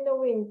cold in the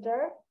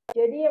winter.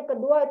 Jadi yang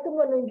kedua itu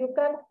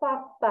menunjukkan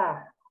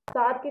fakta.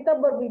 Saat kita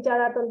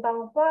berbicara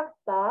tentang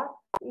fakta,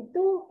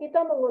 itu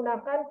kita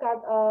menggunakan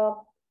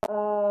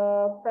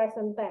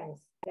present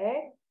tense.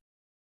 Okay.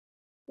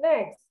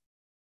 Next.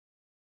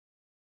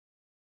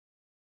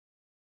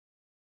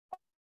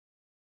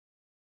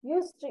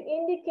 Used to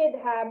indicate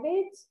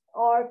habits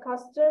or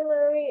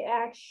customary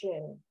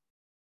action.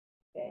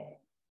 Okay.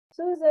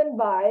 Susan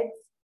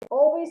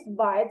always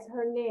bites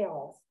her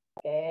nails.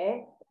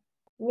 Okay,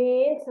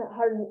 means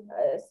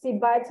she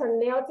bites her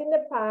nails in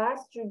the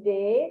past,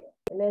 today,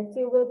 and then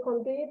she will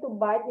continue to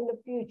bite in the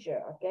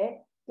future. Okay,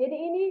 jadi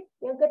ini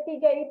yang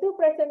ketiga itu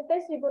present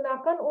tense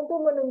digunakan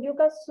untuk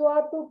menunjukkan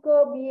suatu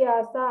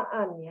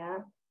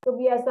kebiasaannya.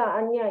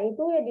 Kebiasaannya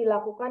itu ya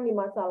dilakukan di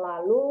masa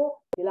lalu,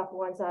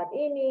 dilakukan saat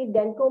ini,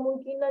 dan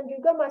kemungkinan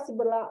juga masih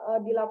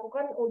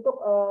dilakukan untuk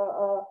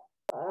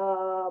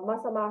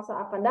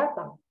masa-masa akan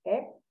datang.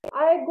 Okay,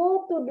 I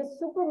go to the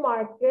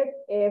supermarket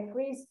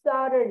every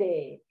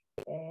Saturday.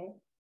 Okay,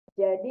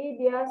 jadi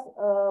dia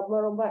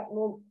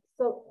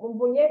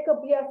mempunyai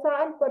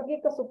kebiasaan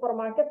pergi ke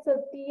supermarket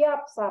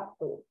setiap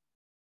Sabtu.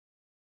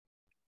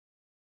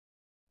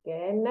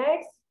 Okay,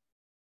 next.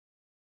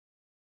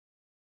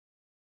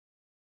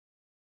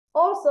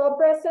 Also,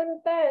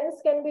 present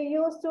tense can be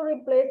used to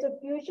replace the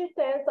future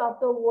tense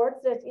after words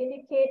that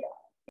indicate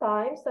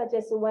time, such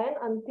as when,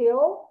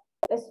 until,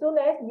 as soon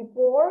as,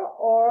 before,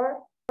 or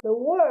the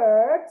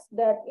words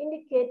that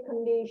indicate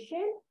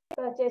condition,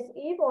 such as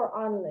if or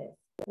unless.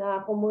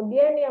 Nah,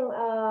 kemudian yang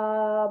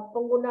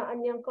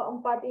penggunaan yang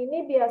keempat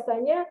ini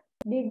biasanya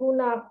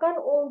digunakan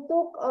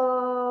untuk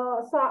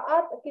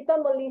saat kita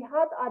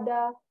melihat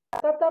ada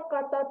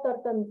kata-kata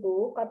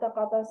tertentu,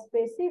 kata-kata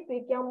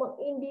spesifik yang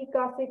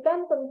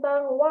mengindikasikan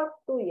tentang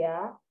waktu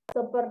ya,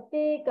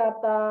 seperti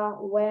kata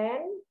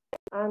when,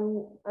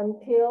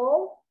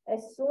 until,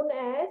 as soon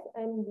as,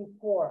 and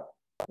before.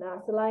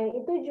 Nah, selain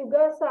itu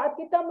juga saat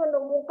kita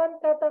menemukan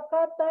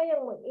kata-kata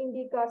yang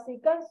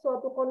mengindikasikan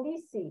suatu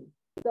kondisi,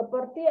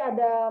 seperti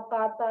ada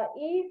kata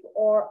if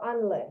or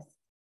unless.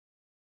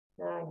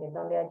 Nah,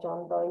 kita lihat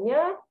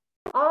contohnya.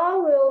 I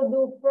will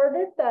do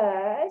further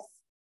tests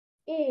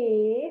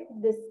if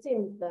the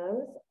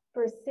symptoms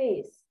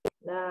persist.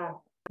 Nah,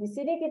 di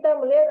sini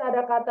kita melihat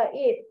ada kata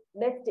if.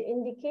 That's the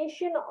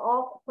indication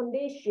of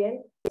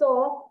condition.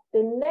 So,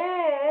 the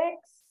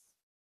next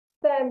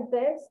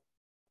sentence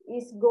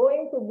is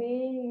going to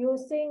be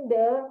using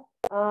the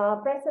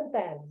present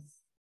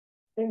tense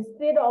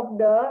instead of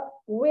the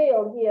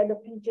will here, the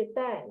future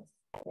tense.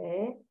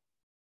 Okay.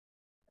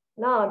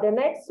 Now, the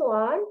next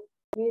one,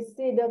 we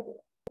see the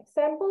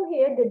example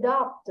here, the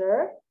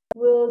doctor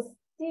will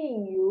see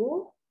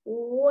you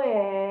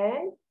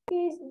when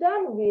he's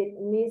done with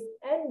Miss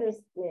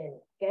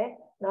Anderson. Okay.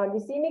 Now,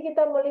 di sini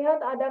kita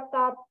melihat ada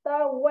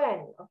kata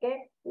when.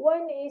 Okay.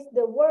 When is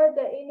the word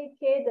that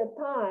indicate the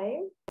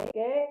time.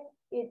 Okay.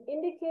 It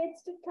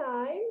indicates the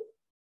time.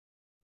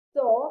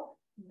 So,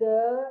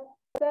 the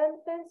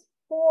sentence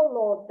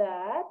follow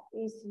that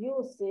is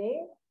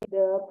using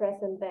the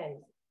present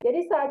tense.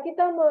 Jadi saat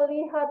kita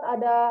melihat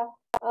ada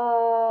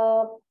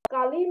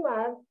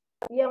kalimat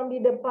yang di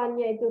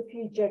depannya itu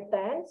future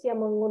tense yang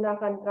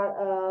menggunakan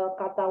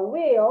kata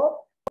will,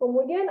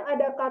 kemudian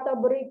ada kata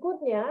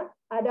berikutnya,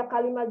 ada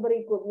kalimat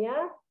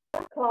berikutnya,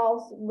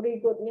 clause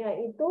berikutnya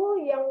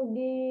itu yang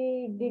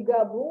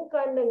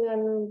digabungkan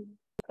dengan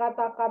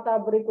kata-kata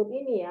berikut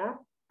ini ya.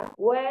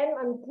 When,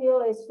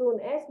 until, as soon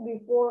as,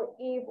 before,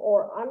 if,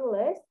 or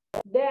unless,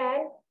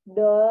 then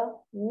the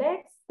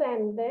next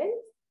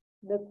sentence,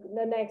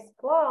 the next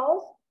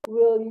clause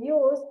will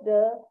use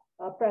the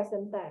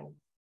present tense.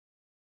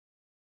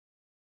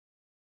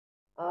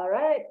 All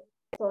right.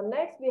 So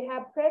next we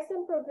have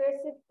present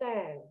progressive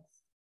tense.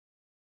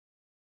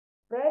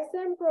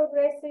 Present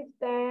progressive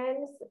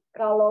tense.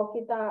 Kalau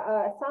kita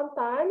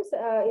sometimes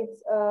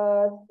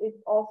it's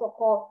also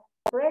called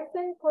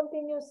present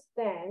continuous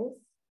tense.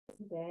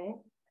 Okay.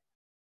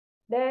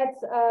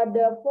 That's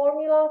the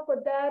formula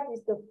for that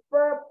is the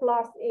verb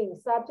plus ing,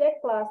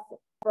 subject plus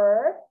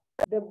verb.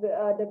 The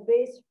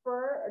base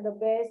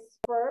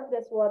verb,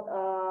 that's what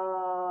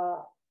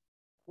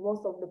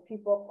most of the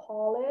people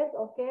call it,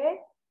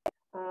 okay?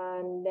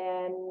 And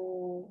then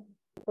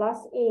plus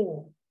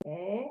ing,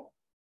 okay?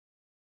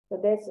 So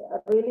that's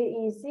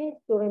really easy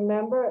to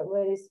remember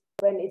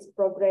when it's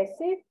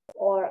progressive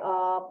or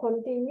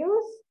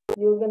continuous,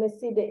 you're gonna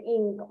see the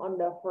ing on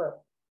the verb.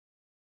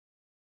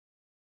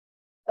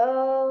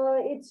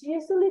 It's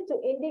usually to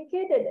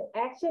indicate that the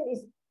action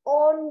is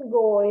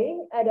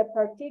ongoing at a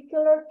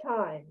particular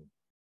time.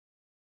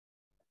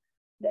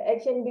 The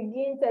action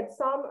begins at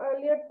some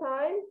earlier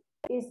time,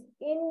 is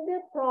in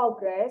the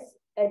progress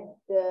at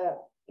the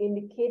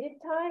indicated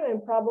time,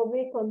 and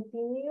probably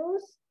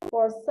continues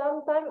for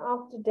some time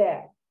after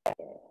that.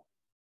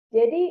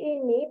 Jadi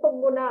ini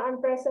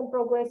penggunaan present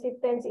progressive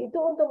tense itu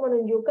untuk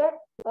menunjukkan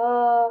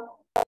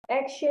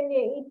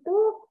actionnya itu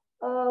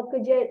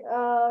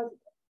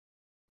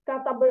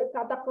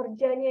kata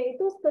kerjanya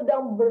itu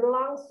sedang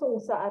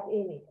berlangsung saat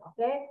ini.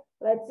 Okay,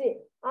 let's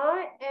see.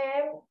 I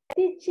am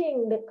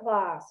teaching the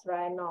class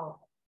right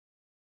now.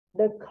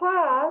 The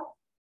class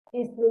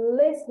is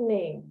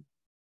listening.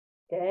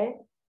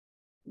 Okay.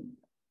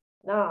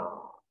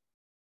 Now,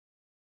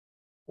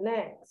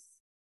 next.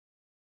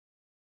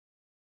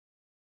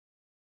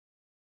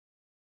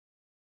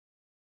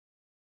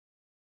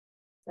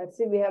 Let's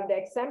see, we have the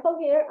example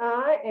here.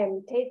 I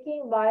am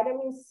taking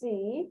vitamin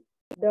C.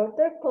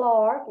 Dr.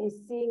 Clark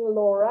is seeing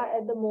Laura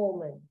at the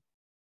moment.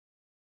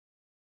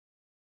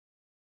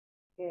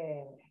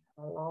 Okay,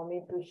 allow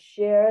me to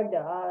share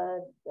the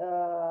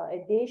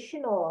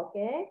additional,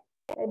 okay?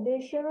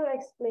 Additional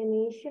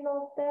explanation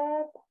of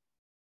that.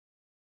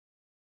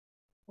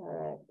 All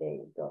right, there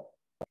you go.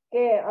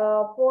 Okay,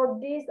 for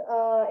this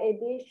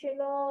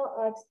additional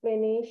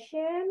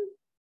explanation,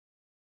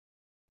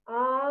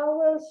 I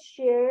will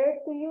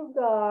share to you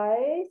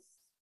guys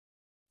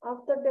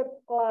after the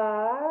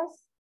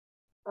class.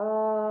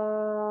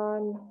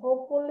 And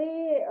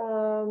hopefully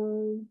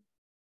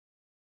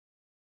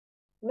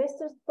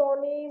Mr.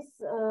 Tony's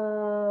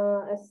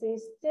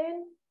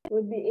assistant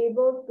will be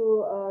able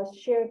to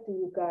share to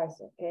you guys,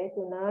 okay,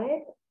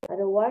 tonight.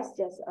 Otherwise,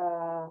 just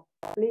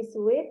please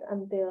wait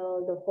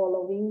until the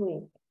following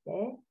week,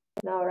 okay.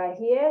 Now right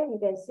here you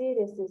can see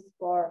this is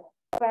for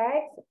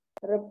facts,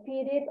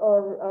 repeated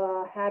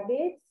or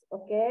habits,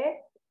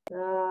 okay.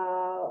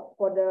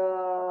 For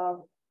the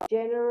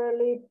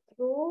generally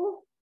true.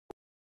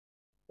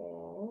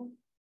 Okay.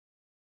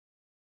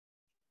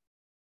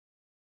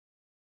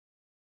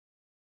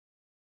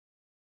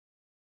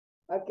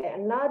 Okay,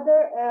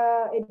 another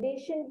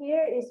addition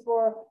here is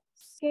for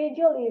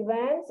schedule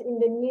events in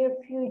the near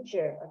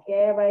future.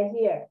 Okay, right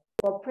here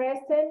for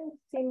present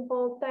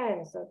simple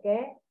tense.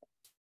 Okay,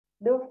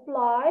 the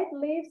flight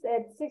leaves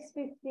at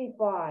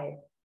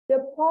 6:55.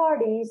 The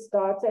party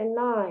starts at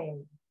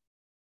 9.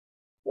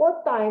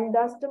 What time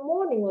does the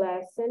morning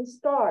lesson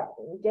start?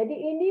 Jadi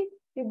ini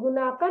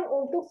digunakan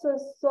untuk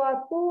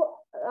sesuatu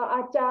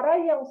acara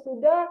yang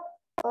sudah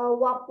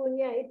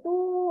waktunya itu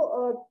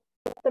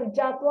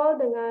terjadwal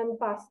dengan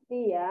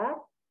pasti ya.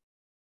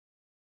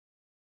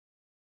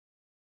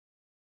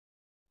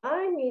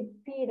 I meet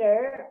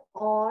Peter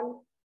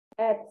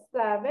at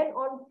 7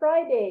 on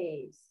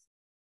Fridays.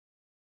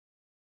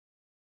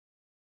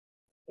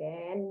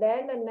 Okay, and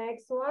then the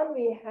next one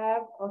we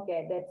have,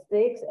 okay, that's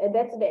 6,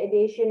 that's the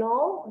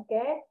additional,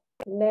 okay.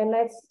 And then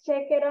let's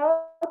check it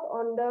out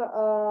on the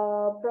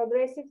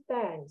progressive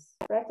tense,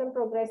 present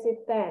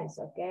progressive tense,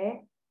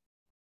 okay.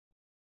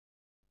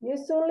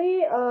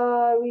 Usually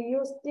we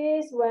use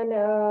this when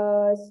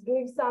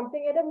doing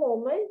something at a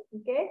moment,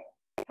 okay,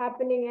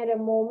 happening at a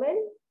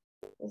moment.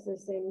 It's the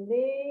same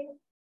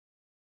thing.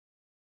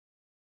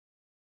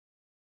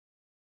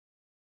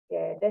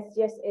 Okay, that's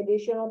just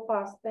additional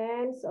past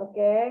tense,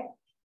 okay.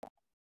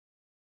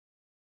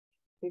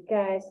 You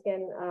guys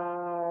can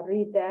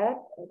read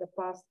that, the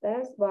past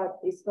tense,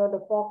 but it's not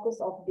the focus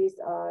of this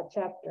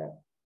chapter,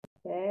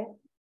 okay.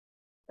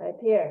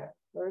 Right here,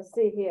 we'll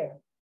see here.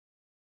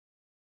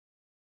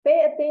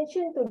 Pay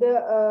attention to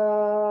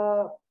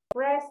the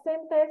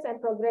present tense and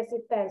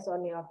progressive tense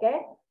only, okay.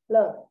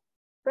 Look,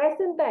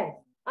 present tense,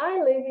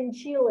 I live in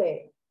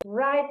Chile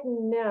right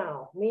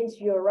now,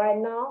 means you're right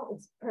now,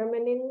 it's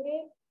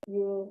permanently,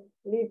 you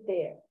live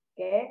there,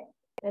 okay?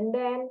 And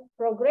then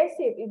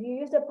progressive, if you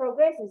use the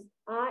progressive,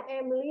 I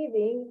am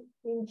living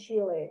in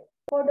Chile.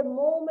 For the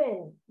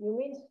moment, you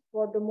mean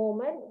for the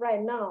moment,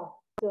 right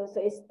now. So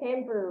it's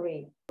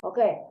temporary.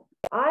 Okay,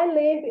 I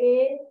live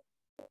in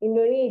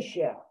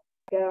Indonesia,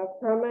 okay?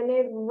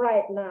 Permanent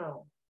right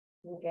now,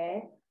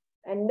 okay?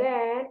 And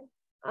then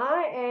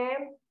I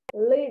am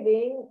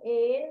living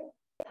in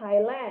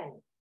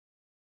Thailand,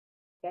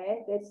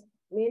 okay? That's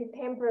mean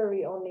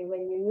temporary only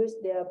when you use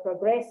the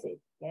progressive,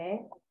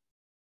 okay?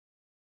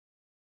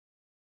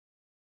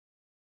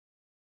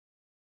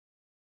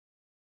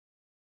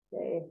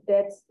 Okay,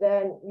 that's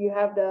then you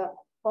have the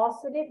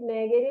positive,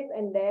 negative,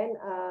 and then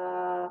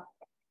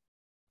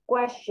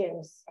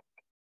questions.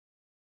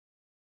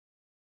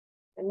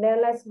 And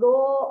then let's go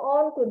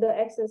on to the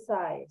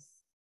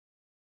exercise.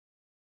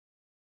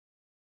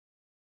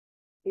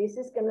 This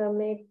is gonna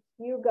make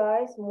you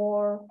guys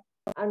more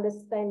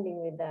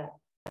understanding with that.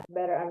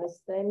 Better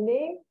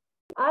understanding.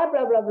 I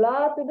blah blah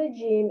blah to the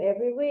gym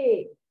every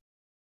week.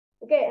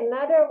 Okay,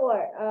 another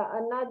word,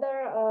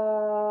 another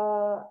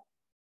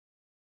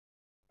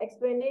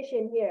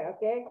explanation here.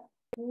 Okay,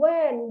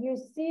 when you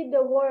see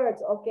the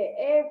words, okay,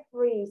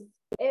 every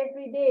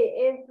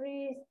day,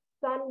 every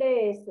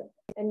Sundays,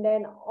 and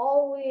then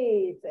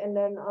always, and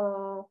then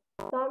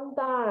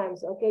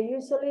sometimes. Okay,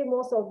 usually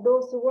most of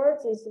those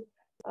words is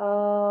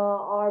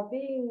are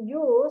being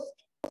used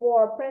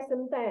for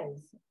present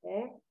tense.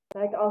 Okay.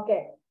 Like,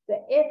 okay, so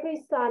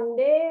every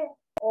Sunday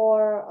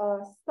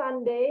or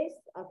Sundays,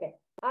 okay,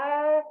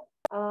 I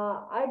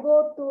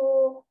go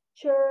to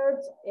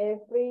church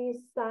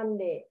every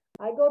Sunday.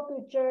 I go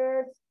to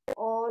church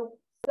on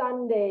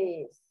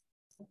Sundays.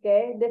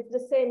 Okay, that's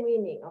the same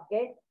meaning.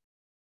 Okay,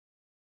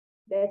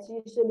 that's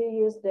usually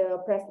use the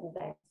present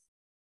tense.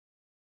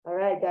 All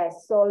right,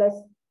 guys. So let's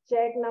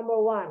check number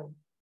 1.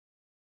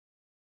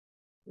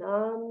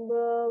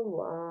 Number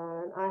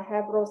 1, I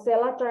have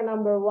Rosella try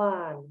number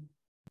 1.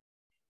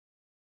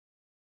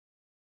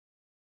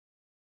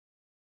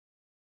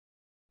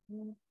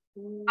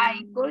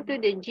 I go to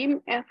the gym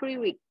every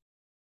week.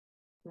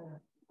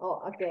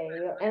 Oh, okay.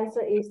 Your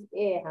answer is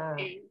A, huh?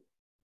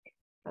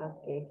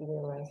 Okay, give me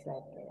 1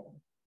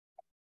 second.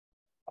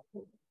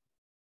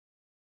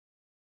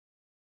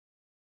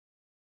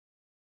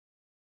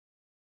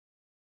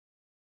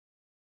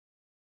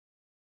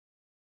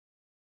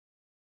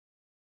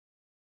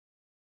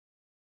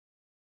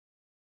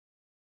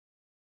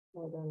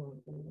 Hold on.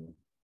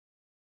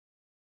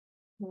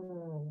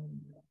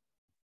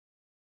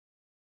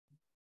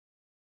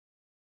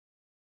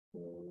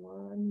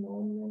 One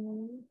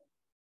moment.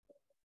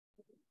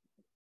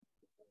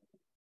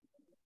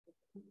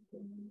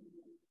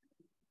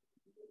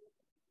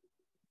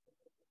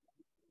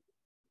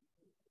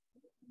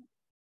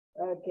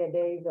 Okay,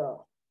 there you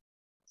go.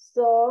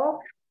 So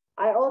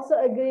I also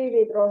agree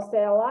with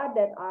Rosella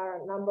that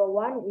our number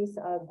 1 is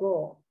a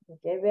go.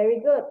 Okay, very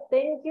good.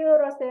 Thank you,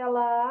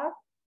 Rosella.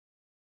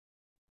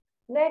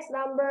 Next,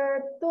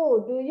 number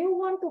 2. Do you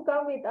want to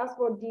come with us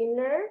for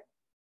dinner?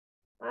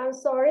 I'm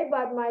sorry,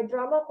 but my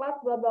drama class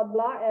blah blah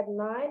blah at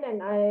 9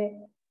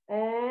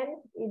 and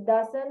it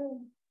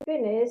doesn't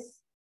finish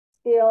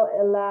till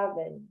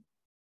 11.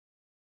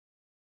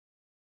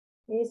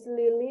 Miss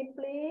Lily,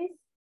 please.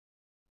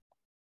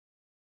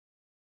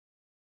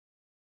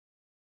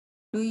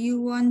 Do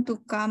you want to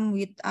come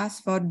with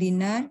us for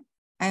dinner?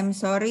 I'm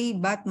sorry,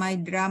 but my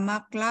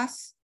drama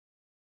class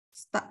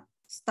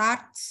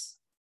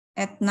starts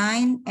at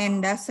 9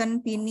 and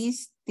doesn't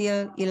finish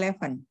till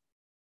 11.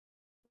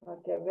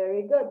 Okay,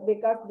 very good,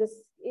 because this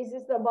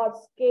is about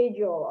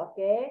schedule,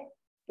 okay?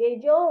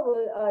 Schedule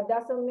will,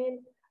 doesn't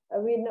mean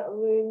we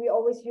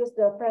always use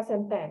the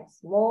present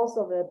tense most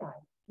of the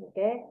time,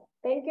 okay?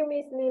 Thank you,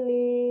 Miss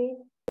Lily.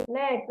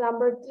 Next,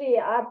 number 3,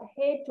 I'd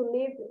hate to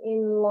live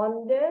in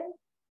London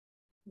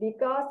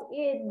because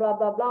it blah,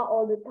 blah, blah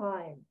all the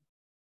time.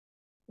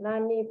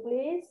 Nani,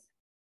 please.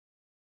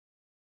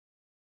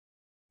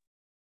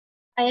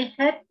 I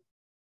had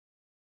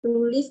to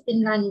live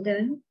in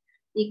London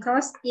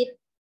because it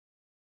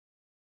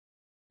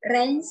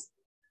rains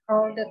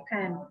all the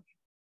time.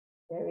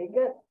 Very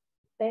good.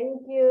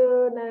 Thank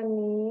you,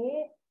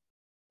 Nani.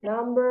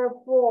 Number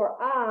 4,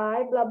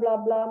 I blah, blah,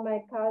 blah,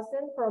 my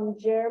cousin from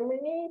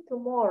Germany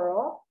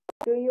tomorrow.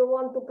 Do you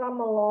want to come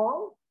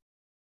along?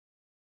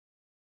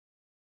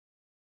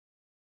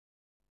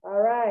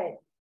 All right.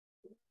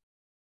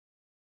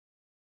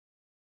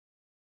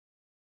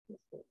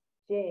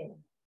 Jane.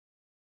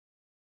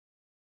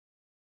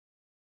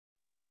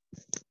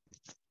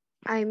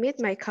 I meet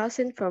my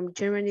cousin from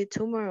Germany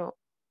tomorrow.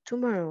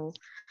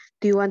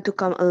 Do you want to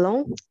come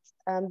along?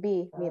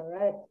 B. All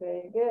right,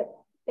 very good.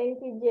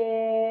 Thank you,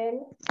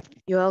 Jane.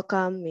 You're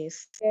welcome,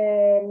 Miss.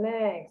 Okay,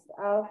 next,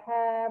 I'll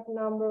have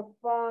number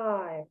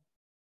 5.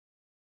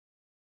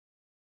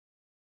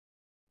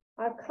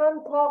 I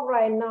can't talk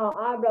right now.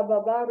 Blah,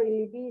 blah, blah,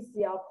 really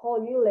busy. I'll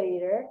call you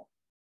later.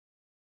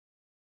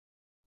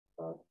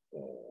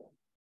 Okay.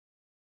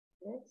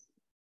 Next.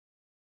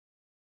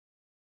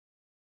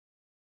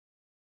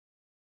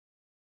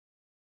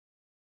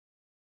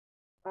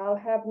 I'll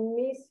have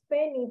Miss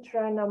Penny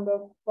try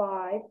number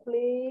 5,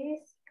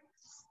 please.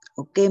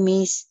 Okay,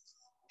 Miss.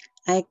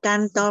 I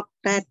can't talk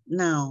right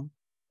now.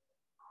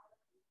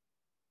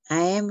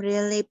 I am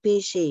really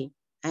busy.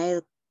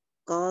 I'll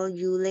call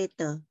you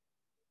later.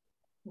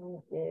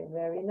 Okay,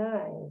 very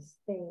nice.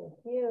 Thank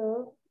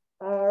you.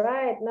 All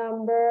right,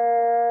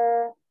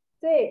 number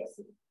 6.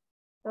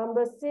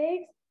 Number 6,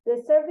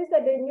 the service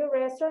at the new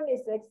restaurant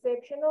is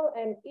exceptional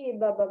and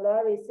blah, blah,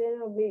 blah,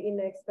 reasonably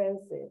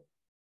inexpensive.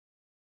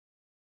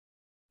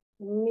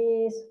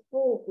 Miss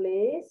Fu,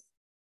 please.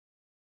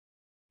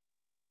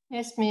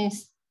 Yes,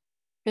 Miss.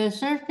 The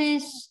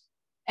service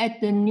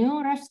at the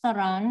new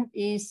restaurant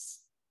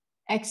is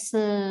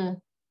exceptionally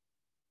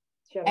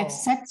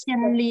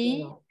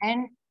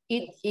and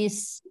it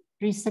is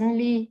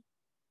recently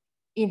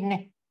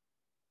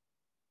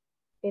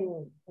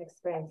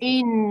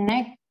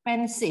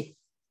inexpensive.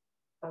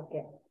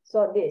 Okay,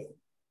 so the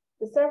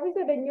service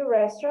at the new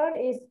restaurant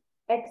is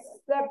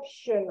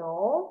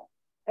exceptional,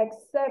 and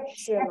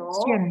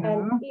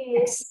it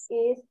is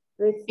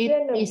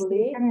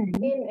reasonably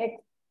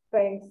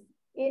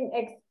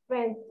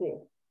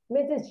inexpensive.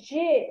 Mrs.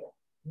 G.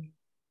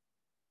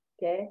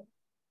 Okay.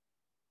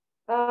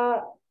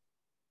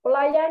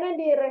 Pelayanan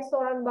di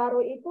restoran baru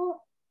itu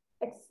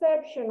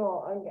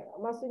exceptional,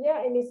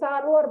 maksudnya ini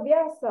sangat luar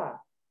biasa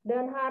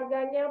dan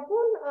harganya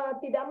pun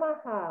tidak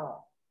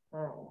mahal.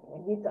 Nah,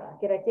 gitu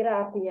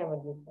kira-kira artinya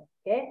begitu.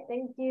 Okay,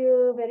 thank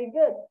you, very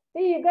good.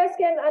 See, you guys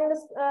can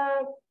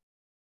understand.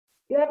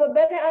 You have a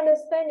better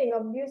understanding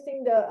of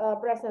using the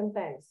present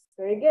tense.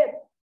 Very good.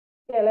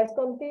 Okay, let's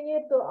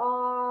continue to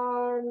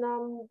our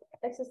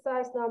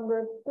exercise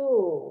number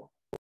 2.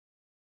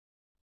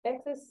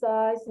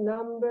 Exercise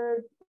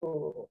number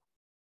 2.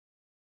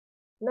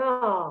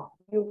 Now,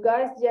 you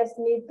guys just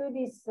need to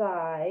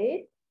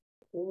decide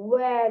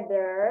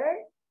whether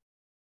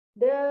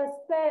the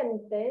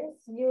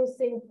sentence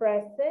using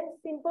present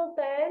simple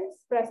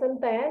tense,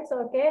 present tense,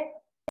 okay,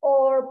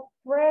 or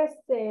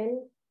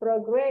present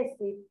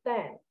progressive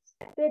tense.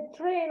 The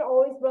train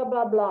always blah,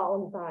 blah, blah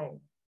on time.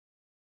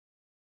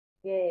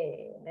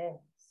 Okay,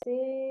 let's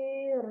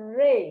see,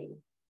 Ray.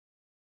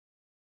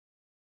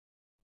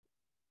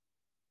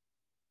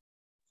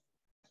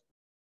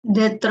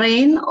 The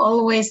train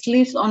always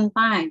leaves on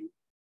time.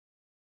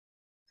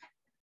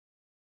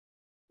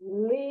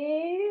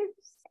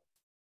 Leaves.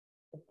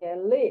 Okay,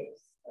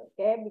 leaves.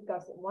 Okay,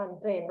 because one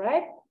train,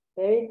 right?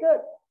 Very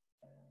good.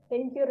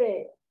 Thank you,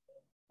 Ray.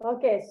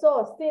 Okay,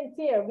 so since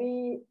here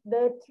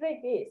the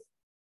trick is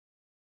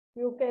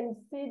you can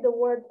see the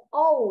word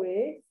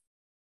always.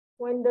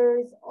 When there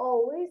is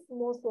always,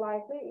 most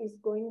likely is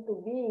going to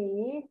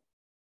be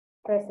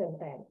present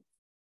tense.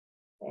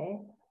 Okay.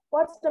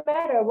 What's the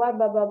matter? Why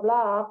blah blah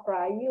blah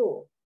cry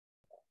you?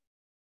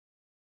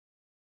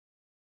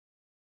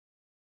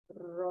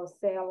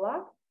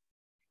 Rosella.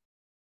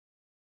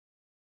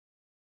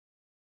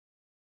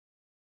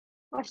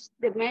 What's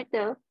the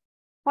matter?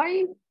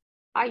 Why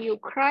are you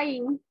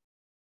crying?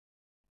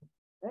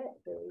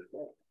 Very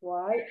good.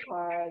 Why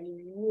are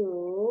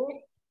you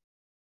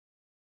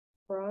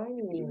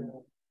crying?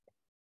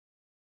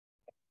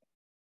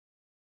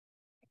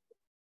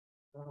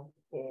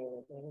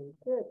 Okay, very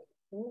good.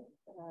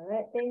 All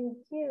right, thank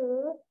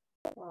you.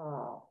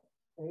 Wow,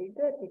 very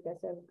good because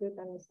I have good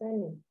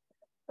understanding.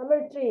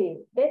 Number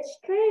 3, that's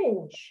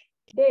strange.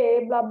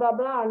 They blah blah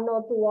blah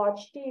not to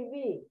watch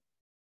TV.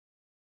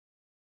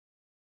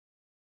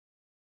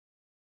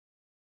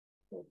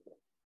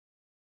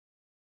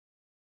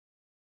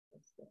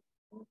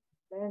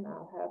 Then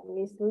I'll have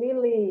Miss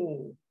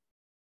Lily.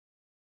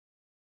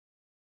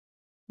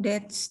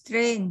 That's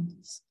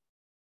strange.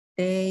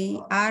 They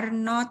are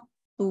not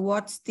to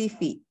watch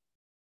TV.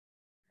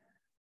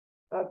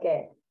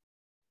 Okay.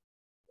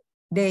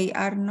 They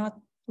are not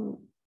to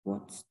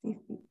watch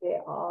TV. They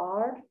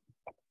are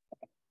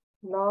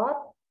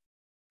not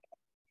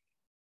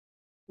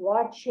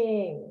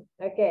watching.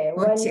 Okay.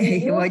 When you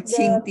use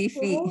Watching the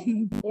TV.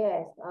 to,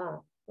 yes.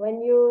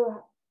 When you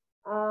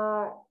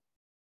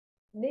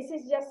this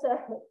is just a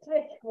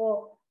trick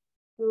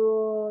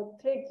to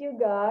trick you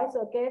guys.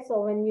 Okay.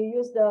 So when you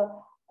use the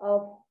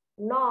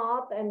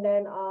not and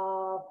then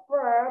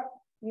verb,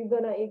 you're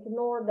gonna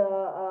ignore the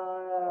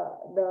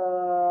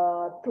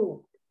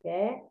to.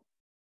 Okay.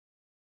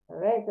 All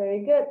right,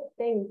 very good.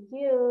 Thank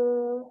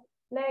you.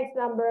 Next,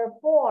 number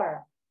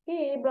 4.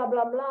 He blah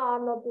blah blah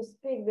not to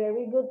speak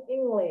very good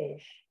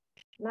English.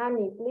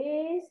 Nani,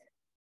 please.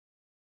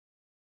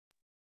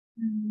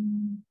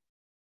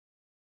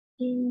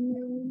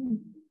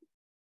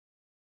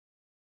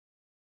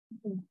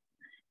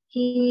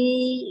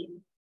 He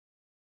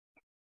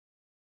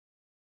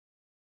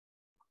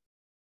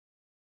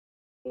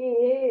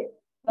He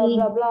blah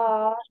blah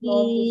blah not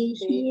to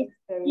speak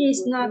very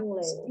is good not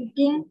English.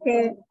 speaking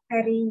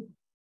very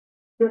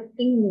good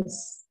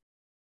English.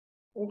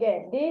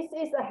 Okay, this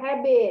is a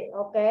habit.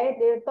 Okay,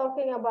 they're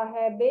talking about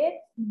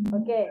habit.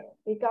 Okay,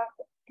 because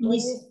when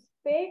you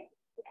speak,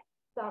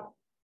 some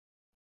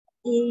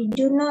He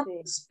do not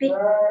speak.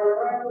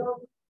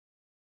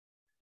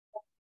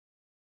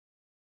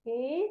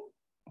 he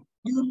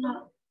Do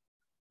not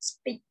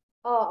speak.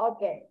 Oh,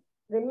 okay.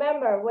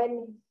 Remember,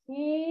 when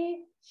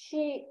he,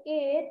 she,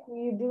 it,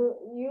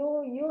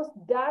 you use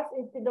does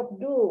instead of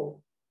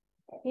do.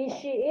 He,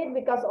 she, it,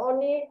 because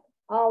only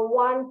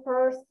one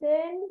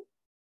person.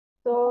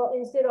 So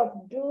instead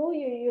of do,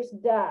 you use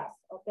does.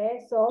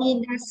 Okay, so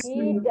he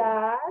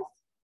does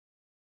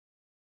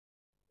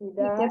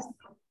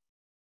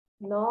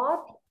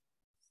not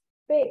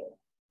speak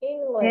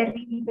English.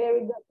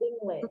 Very good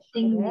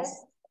English.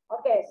 Okay,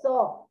 okay,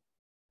 so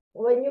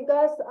when you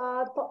guys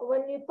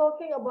when you're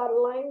talking about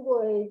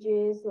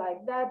languages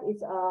like that,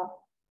 it's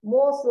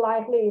most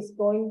likely is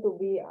going to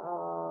be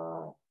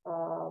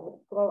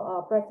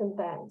present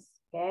tense.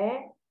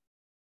 Okay,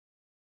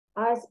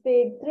 I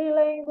speak 3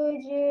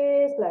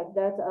 languages like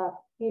that.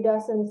 He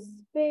doesn't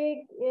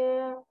speak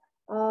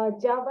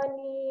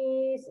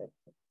Javanese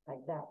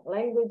like that.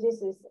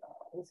 Languages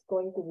is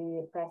going to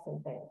be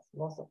present tense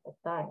most of the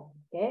time.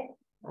 Okay,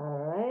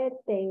 all right,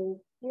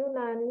 thank you,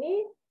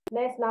 Nani.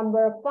 Next,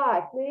 number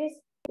 5,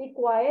 please be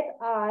quiet.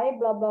 I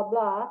blah blah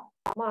blah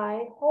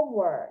my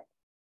homework.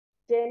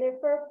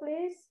 Jennifer,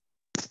 please.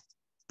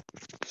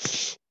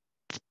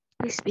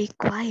 Please be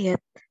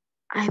quiet.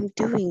 I'm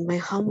doing my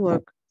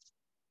homework.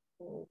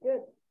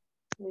 Good.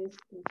 Please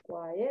be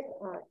quiet.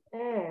 I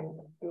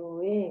am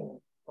doing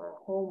my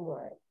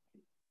homework.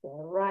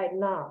 Okay, right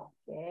now.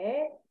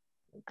 Okay.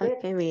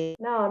 Good. Okay, wait.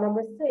 Now,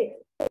 number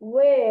 6.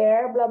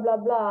 Where blah blah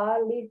blah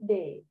live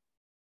they?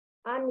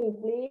 Annie,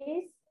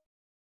 please.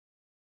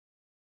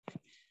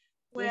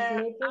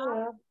 Where making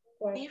a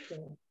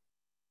question.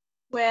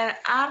 Where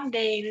are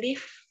they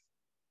live?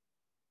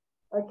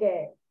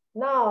 Okay.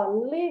 Now,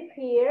 live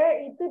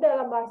here itu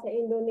dalam bahasa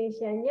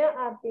Indonesianya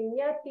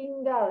artinya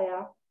tinggal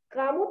ya.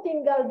 Kamu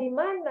tinggal di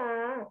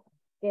mana?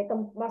 Oke,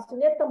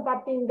 maksudnya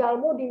tempat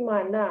tinggalmu di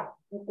mana?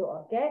 Gitu,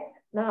 oke.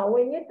 Now,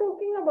 when you're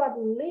talking about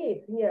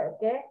live here,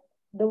 okay?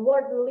 The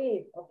word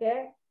live,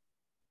 okay?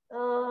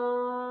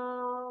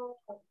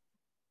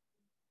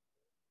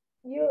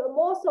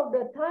 Most of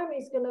the time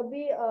it's gonna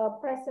be a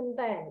present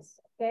tense,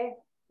 okay?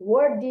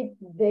 Where did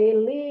they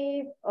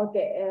live?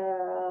 Okay,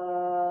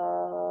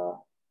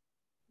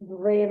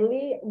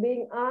 rarely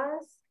being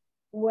asked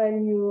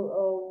when you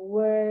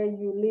where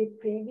you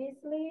live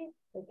previously.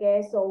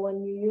 Okay, so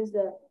when you use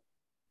the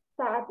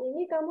saat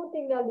ini kamu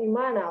tinggal di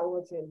mana,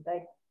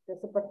 like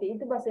seperti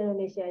itu bahasa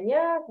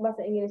Indonesianya.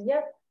 Bahasa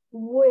Inggrisnya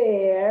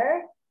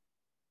where.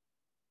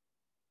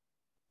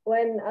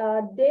 When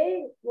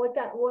they, what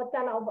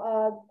kind of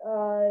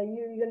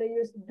you're gonna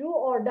use do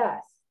or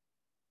does?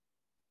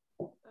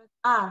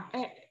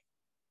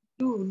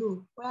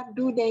 Do. Where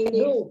do they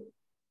live? Do.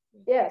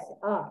 Yes.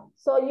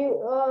 So you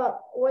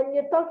when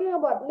you're talking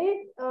about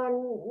live,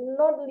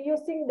 not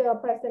using the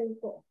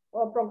present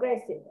or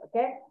progressive.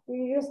 Okay,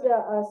 you use the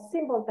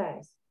simple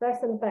tense,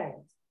 present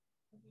tense.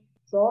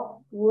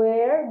 So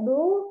where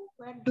do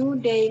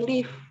they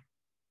live?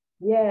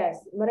 Yes,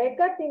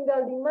 mereka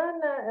tinggal di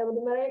mana?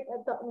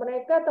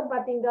 Mereka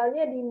tempat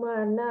tinggalnya di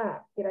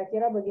mana?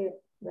 Kira-kira begitu.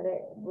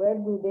 Where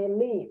do they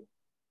live?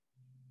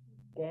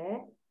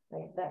 Okay,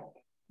 like that.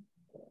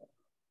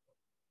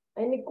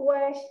 Any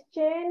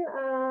question,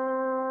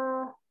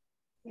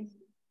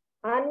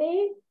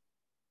 Annie?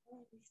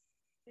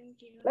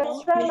 Thank you.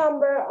 Let's try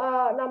number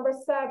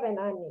 7,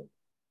 Annie.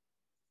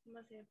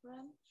 Number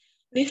 7.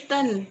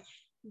 Listen,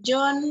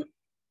 John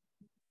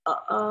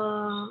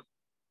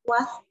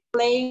was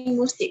playing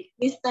music.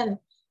 Listen,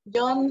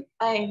 John,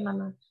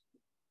 no.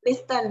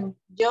 Listen,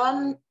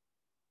 John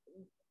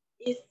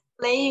is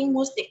playing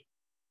music.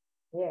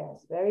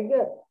 Yes, very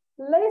good.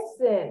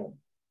 Listen,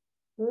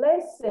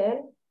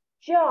 listen,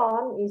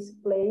 John is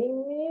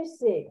playing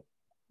music.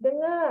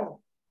 Dengar,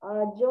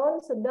 John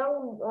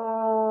sedang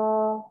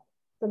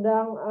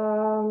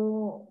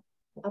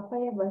apa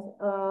ya,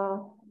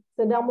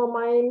 sedang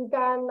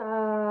memainkan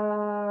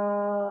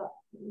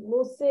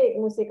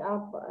musik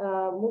apa?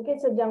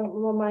 Mungkin sedang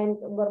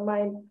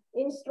bermain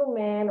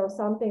instrumen or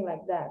something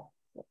like that.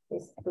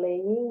 Is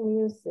playing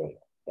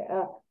music.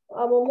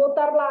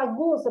 Memutar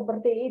lagu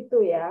seperti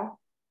itu ya.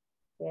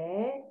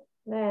 Oke.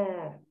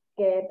 Nah,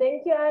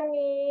 thank you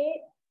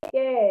Ani.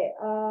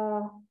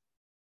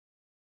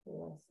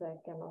 One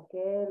second,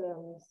 let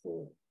me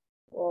see.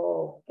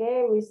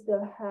 We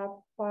still have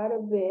quite a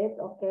bit,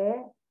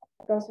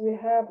 because we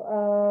have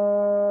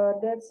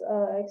that's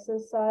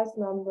exercise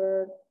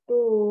number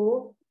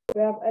 2.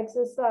 We have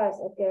exercise,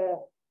 let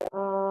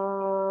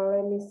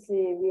me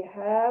see. We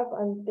have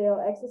until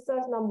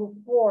exercise number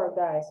 4,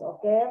 guys,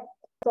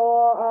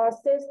 So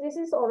since this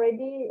is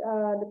already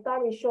the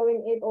time is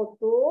showing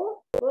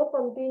 8:02, we'll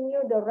continue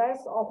the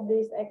rest of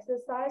this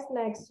exercise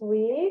next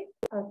week.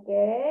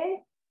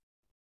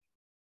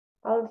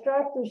 I'll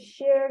try to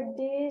share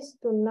this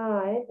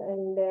tonight,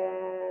 and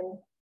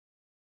then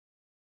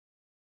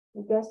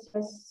you guys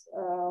just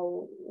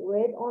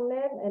wait on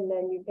it, and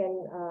then you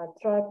can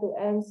try to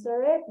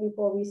answer it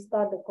before we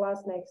start the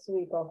class next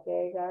week.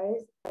 Okay,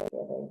 guys?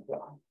 Okay, thank you.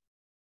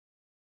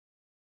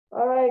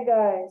 All right,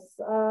 guys.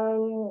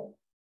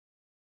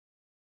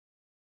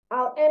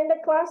 I'll end the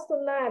class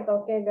tonight,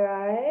 okay,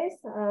 guys?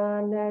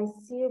 And then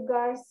see you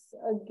guys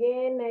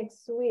again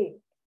next week.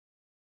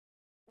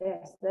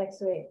 Yes, next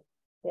week.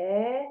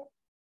 Okay.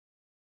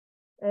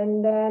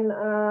 And then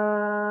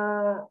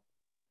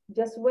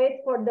just wait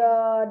for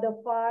the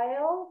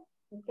file,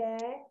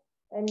 okay?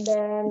 And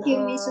then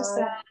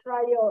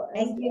try your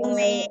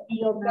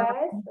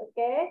best,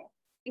 okay?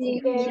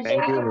 Thank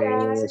Thank you,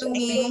 guys. you,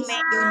 Miss. See you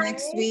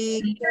next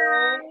week.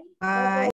 Okay. Bye.